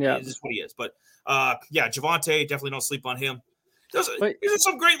just what he is. But yeah, Javonte, definitely don't sleep on him. These are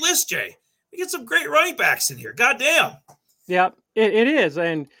some great lists, Jay. We get some great running backs in here. Goddamn. Yeah, it is.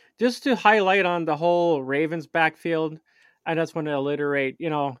 And just to highlight on the whole Ravens backfield, I just want to alliterate,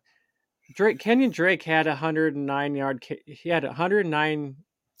 Kenyon Drake had 109 he had 109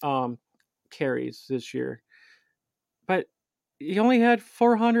 carries this year. But he only had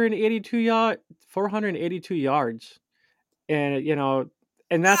 482 yards. And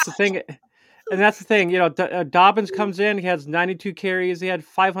and that's the thing. And that's the thing, Dobbins comes in, he has 92 carries, he had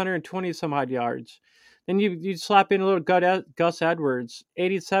 520 some odd yards. Then you slap in a little Gus Edwards,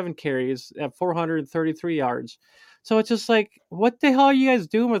 87 carries at 433 yards. So it's just like, what the hell are you guys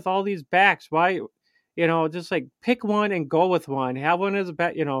doing with all these backs? Why, just like pick one and go with one. Have one as a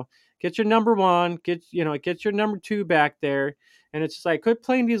back, get your number one, get your number two back there. And it's just like, quit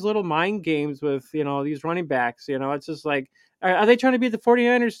playing these little mind games with, these running backs. It's just like, are they trying to be the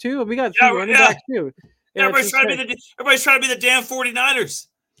 49ers too? We got 3 running backs too. Everybody's trying to be the damn 49ers.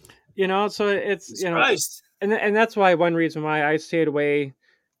 So it's, Christ. and that's why one reason why I stayed away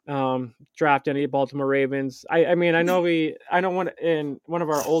draft any Baltimore Ravens. I mean, I know in one of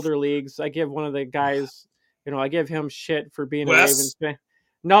our older leagues, I give one of the guys, I give him shit for being a Ravens Wes? fan.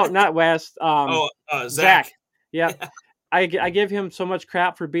 No, not West. Oh, Zach. Zach. Yep. I give him so much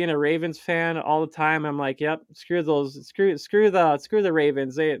crap for being a Ravens fan all the time. I'm like, yep, screw the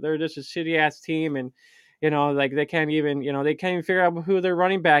Ravens. They're just a shitty ass team, and like they can't even figure out who their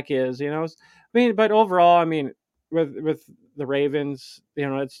running back is. I mean, but overall, I mean, with the Ravens,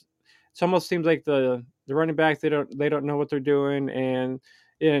 it almost seems like the running backs they don't know what they're doing, and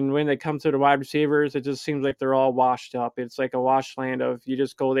when they come to the wide receivers, it just seems like they're all washed up. It's like a washland of you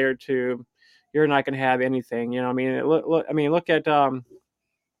just go there to you're not going to have anything. I mean, look at you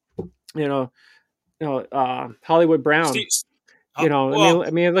know, Hollywood Brown. Steve, well,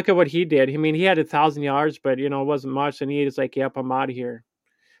 Look at what he did. I mean, he had 1,000 yards, but it wasn't much, and he was like, "Yep, I'm out of here."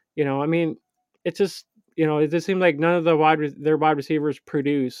 I mean, it just it just seemed like none of their wide receivers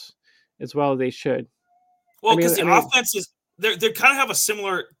produce as well as they should. well, because the offense is they kind of have a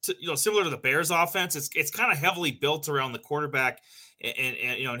similar to the Bears offense. It's kind of heavily built around the quarterback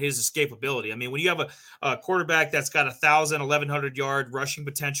and his escapability. I mean, when you have a quarterback that's got 1,100 yard rushing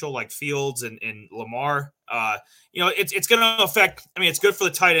potential like Fields and Lamar, it's going to affect. I mean, it's good for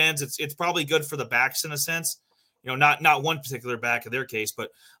the tight ends. It's probably good for the backs in a sense. Not one particular back in their case,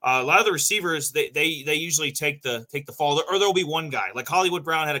 but a lot of the receivers they usually take the fall, or there'll be one guy like Hollywood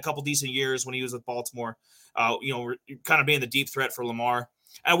Brown had a couple decent years when he was with Baltimore. Kind of being the deep threat for Lamar,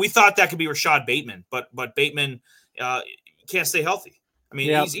 and we thought that could be Rashad Bateman, but Bateman can't stay healthy. I mean,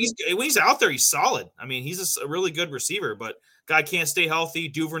 he's when he's out there, he's solid. I mean, he's a really good receiver, but guy can't stay healthy.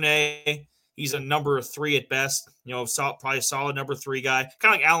 Duvernay, he's a number 3 at best. Probably a solid number 3 guy,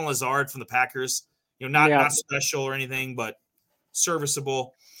 kind of like Alan Lazard from the Packers. Not special or anything, but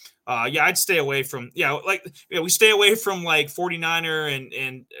serviceable. I'd stay away from we stay away from like 49er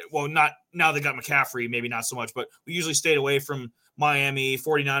and well, not now they got McCaffrey, maybe not so much, but we usually stayed away from Miami,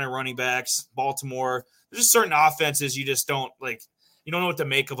 49er running backs, Baltimore. There's just certain offenses you just don't like. You don't know what to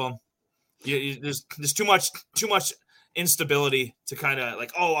make of them. There's too much instability to kind of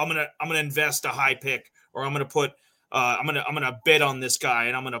like, oh, I'm gonna invest a high pick, or I'm gonna put I'm gonna bet on this guy,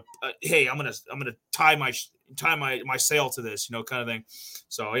 and I'm gonna tie my sail to this, kind of thing.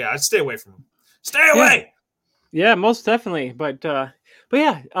 So yeah, I'd stay away from him. Stay away. Yeah, most definitely. But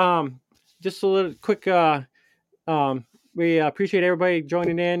yeah, just a little quick. We appreciate everybody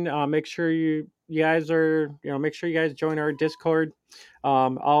joining in. Make sure you guys are make sure you guys join our Discord.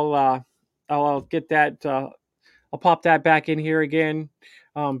 I'll get that. I'll pop that back in here again.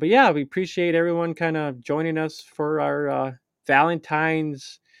 But yeah, we appreciate everyone kind of joining us for our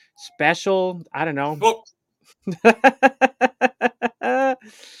Valentine's special. I don't know. Well,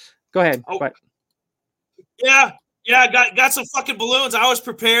 go ahead. Oh, but yeah, got some fucking balloons. I was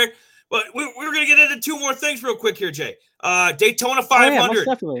prepared, but we're gonna get into 2 more things real quick here, Jay. Daytona 500.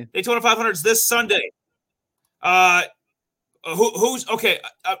 Definitely. Daytona 500 is this Sunday. Who's okay?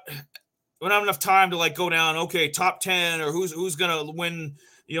 We don't have enough time to like go down. Okay, top 10 or who's gonna win?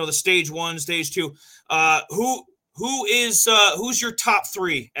 The stage 1, stage 2. Who's your top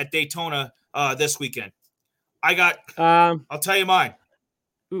 3 at Daytona this weekend? I got. I'll tell you mine.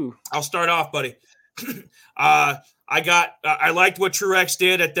 Ooh. I'll start off, buddy. I liked what Truex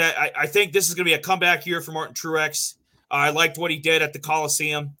did at that. I think this is going to be a comeback year for Martin Truex. I liked what he did at the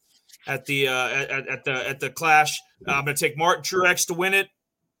Coliseum, at the Clash. I'm going to take Martin Truex to win it.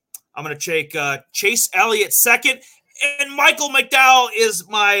 I'm going to take Chase Elliott second, and Michael McDowell is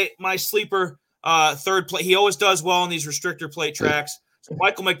my sleeper third place. He always does well on these restrictor plate tracks. So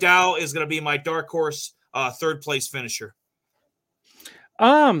Michael McDowell is going to be my dark horse third place finisher.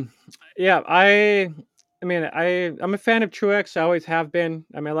 Yeah, I'm a fan of Truex. I always have been.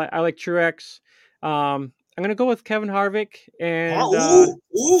 I mean, I like Truex. I'm gonna go with Kevin Harvick and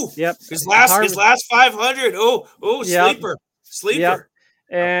yep, his last 500. Sleeper. Yep.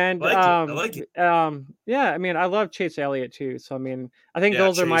 And I like it. Yeah, I mean, I love Chase Elliott too. So I mean, I think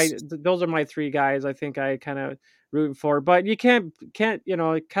those are my 3 guys. I think I kind of rooting for, but you can't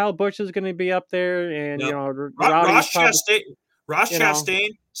Kyle Busch is going to be up there, and Ross Chastain,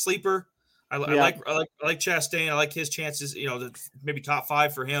 sleeper. I like Chastain. I like his chances. Maybe top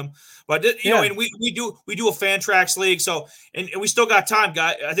 5 for him. But and we do a Fan Tracks league. So and we still got time,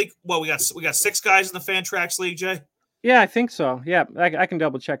 guy. I think we got 6 guys in the Fan Tracks league, Jay. Yeah, I think so. Yeah, I can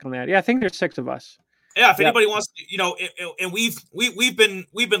double check on that. Yeah, I think there's 6 of us. Yeah, if anybody wants to, and we've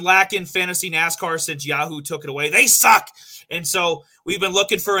been lacking fantasy NASCAR since Yahoo took it away. They suck, and so we've been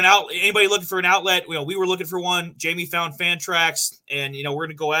looking for an outlet. Anybody looking for an outlet? We were looking for one. Jamie found Fan Tracks, and we're going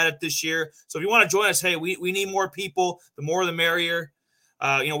to go at it this year. So if you want to join us, hey, we need more people. The more, the merrier.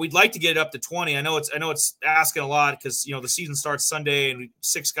 We'd like to get it up to 20. I know it's asking a lot because the season starts Sunday and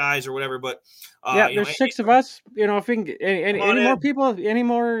 6 guys or whatever. But Yeah, there's 6 of us. If we can get come on any more in. people, any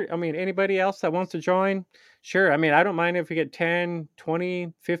more, anybody else that wants to join, sure. I don't mind if we get 10,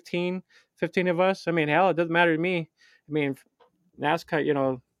 20, 15 of us. Hell, it doesn't matter to me.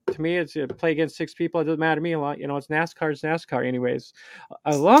 NASCAR, to me, it's play against 6 people. It doesn't matter to me a lot. It's NASCAR anyways.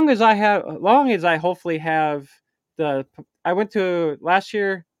 As long as I hopefully have I went to last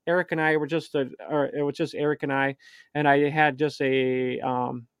year. Eric and I were or it was just Eric and I had just if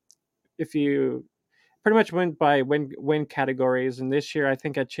you pretty much went by win categories. And this year, I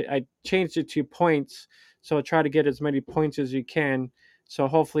think I changed it to points, so I try to get as many points as you can. So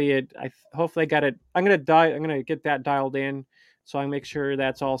hopefully I got it. I'm gonna get that dialed in, so I make sure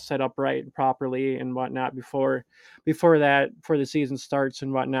that's all set up right and properly and whatnot before the season starts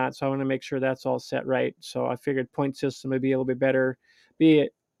and whatnot. So I want to make sure that's all set right. So I figured point system would be a little bit better, be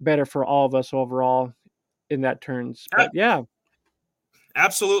better for all of us overall in that turns. But yeah.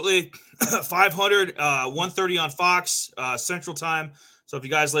 Absolutely. 500, 1:30 on Fox Central Time. So if you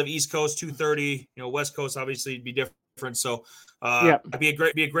guys live East Coast, 2:30. West Coast obviously it'd be different. So Yeah. it'd be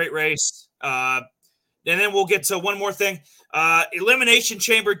a great race. And then we'll get to one more thing. Elimination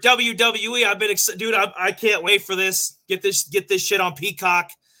Chamber, WWE. I've been dude. I can't wait for this. Get this shit on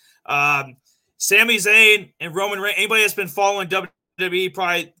Peacock. Sami Zayn and Roman Reigns. Anybody that's been following WWE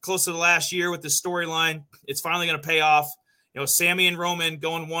probably close to the last year with this storyline, it's finally going to pay off. Sami and Roman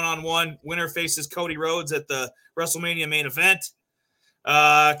going one-on-one. Winner faces Cody Rhodes at the WrestleMania main event.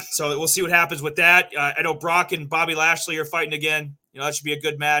 So we'll see what happens with that. I know Brock and Bobby Lashley are fighting again. That should be a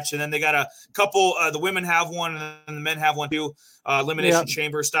good match. And then they got a couple. The women have one, and the men have one too. Elimination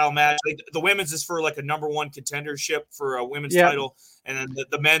Chamber style match. The women's is for like a number 1 contendership for a women's title, and then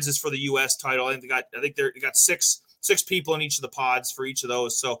the men's is for the U.S. title. I think they got six people in each of the pods for each of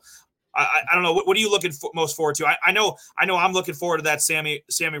those. So I don't know. What are you looking most forward to? I know I'm looking forward to that Sami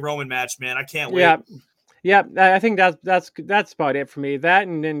Roman match, man. I can't wait. Yeah, I think that's about it for me. That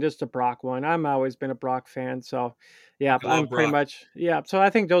and then just a Brock one. I'm always been a Brock fan, so yeah, I'm pretty much So I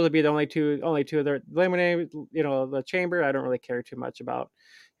think those would be the only two of the eliminated. The chamber. I don't really care too much about.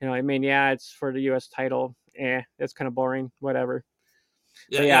 It's for the U.S. title. It's kind of boring. Whatever.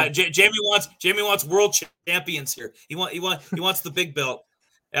 Yeah. Jamie wants world champions here. He wants the big belt.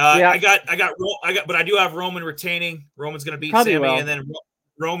 But I do have Roman retaining. Roman's going to beat Sami, and then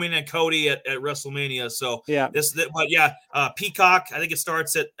Roman and Cody at WrestleMania. So Peacock. I think it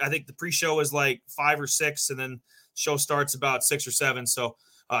starts at. I think the pre-show is like 5 or 6, and then show starts about 6 or 7. So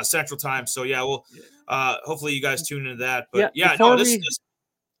Central Time. So we'll hopefully you guys tune into that. But go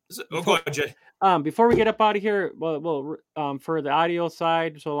ahead, Jay. Before we get up out of here, well, for the audio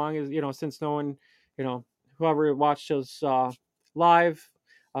side, so long as since no one, whoever watched us live.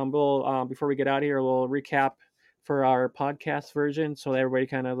 We'll before we get out of here, we'll recap for our podcast version, so everybody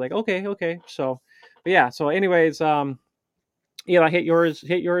kind of like okay. So, but yeah. So, anyways, hit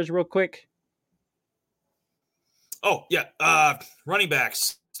yours real quick. Oh yeah, running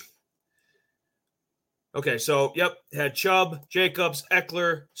backs. Okay, so had Chubb, Jacobs,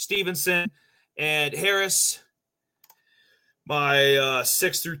 Eckler, Stevenson, and Harris. My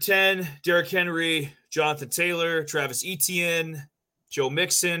 6 through 10: Derrick Henry, Jonathan Taylor, Travis Etienne, Joe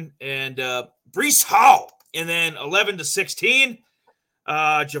Mixon, and Breece Hall. And then 11 to 16,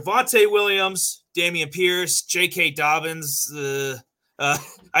 Javonte Williams, Damian Pierce, J.K. Dobbins,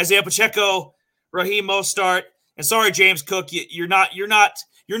 Isaiah Pacheco, Raheem Mostert. And sorry, James Cook, you're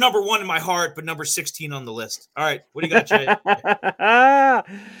number 1 in my heart, but number 16 on the list. All right, what do you got, Jay?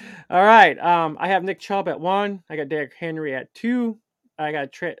 All right, I have Nick Chubb at 1. I got Derrick Henry at 2. I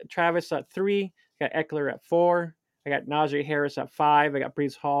got Travis at 3. I got Eckler at 4. I got Najee Harris at 5. I got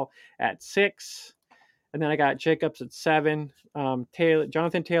Breece Hall at 6. And then I got Jacobs at 7.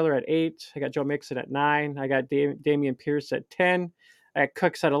 Jonathan Taylor at 8. I got Joe Mixon at 9. I got Damian Pierce at 10. I got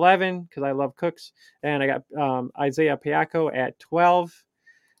Cooks at 11 because I love Cooks. And I got Isaiah Pacheco at 12.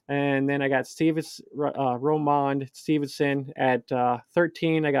 And then I got Ramondre Stevenson at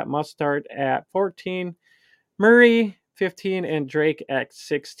 13. I got Mostert at 14. Murray 15. And Drake at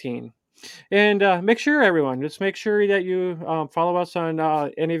 16. And make sure that you follow us on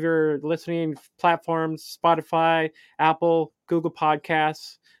any of your listening platforms: Spotify, Apple, Google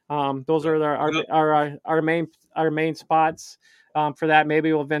Podcasts. Those are our main spots. For that,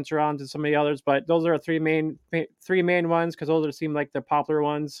 maybe we'll venture on to some of the others, but those are three main ones because those seem like the popular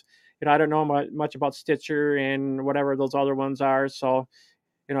ones. I don't know much about Stitcher and whatever those other ones are. So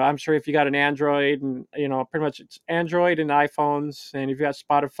I'm sure if you got an Android and, pretty much it's Android and iPhones, and if you got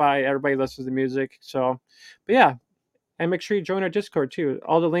Spotify, everybody listens to music. So, but yeah. and make sure you join our Discord too.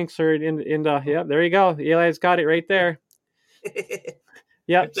 All the links are in the. Yep, there you go. Eli's got it right there. Yep.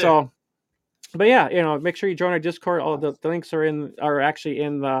 Right there. So, but yeah, make sure you join our Discord. All the links are actually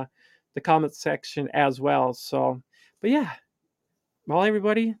in the comments section as well. So, but yeah, well,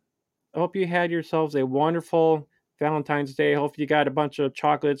 everybody, I hope you had yourselves a wonderful Valentine's Day. Hope you got a bunch of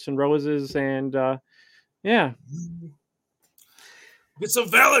chocolates and roses, and yeah. Get some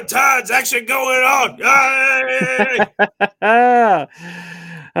Valentine's action going on.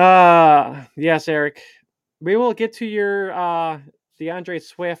 Yes, Eric. We will get to your DeAndre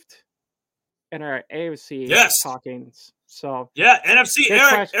Swift and our AFC talkings. So yeah, NFC.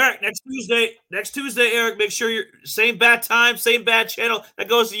 Eric, next Tuesday, Eric, make sure you're same bad time, same bad channel. That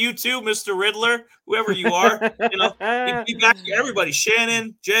goes to you too, Mr. Riddler, whoever you are. Be back to everybody.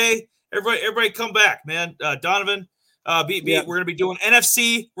 Shannon, Jay, everybody come back, man. Donovan. We're going to be doing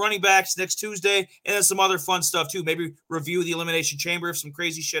NFC running backs next Tuesday, and then some other fun stuff too. Maybe review the Elimination Chamber if some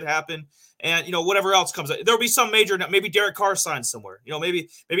crazy shit happened, and whatever else comes up. There'll be some major. Maybe Derek Carr signs somewhere. Maybe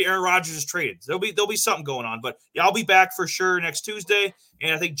Aaron Rodgers is traded. There'll be something going on. But yeah, I'll be back for sure next Tuesday,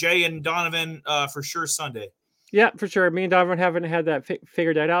 and I think Jay and Donovan for sure Sunday. Yeah, for sure. Me and Donovan haven't had that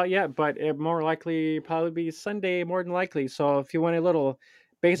figured that out yet, but it more likely probably be Sunday more than likely. So if you want a little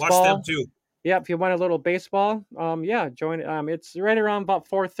baseball, watch them too. Yeah, if you want a little baseball, join. It's right around about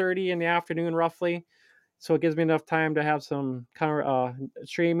 4:30 in the afternoon, roughly. So it gives me enough time to have some kind of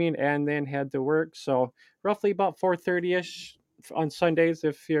streaming and then head to work. So roughly about 4:30ish on Sundays,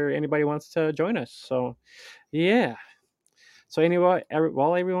 if anybody wants to join us. So yeah. So anyway,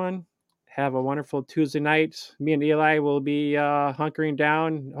 everyone, have a wonderful Tuesday night. Me and Eli will be hunkering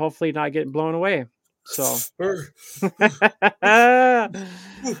down, hopefully not getting blown away. So, all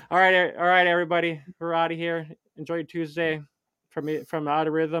right, everybody, we're out of here. Enjoy your Tuesday. From Out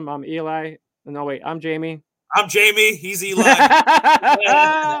of Rhythm, I'm Eli. No, wait, I'm Jamie. I'm Jamie. He's Eli.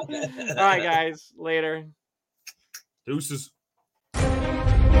 All right, guys, later. Deuces.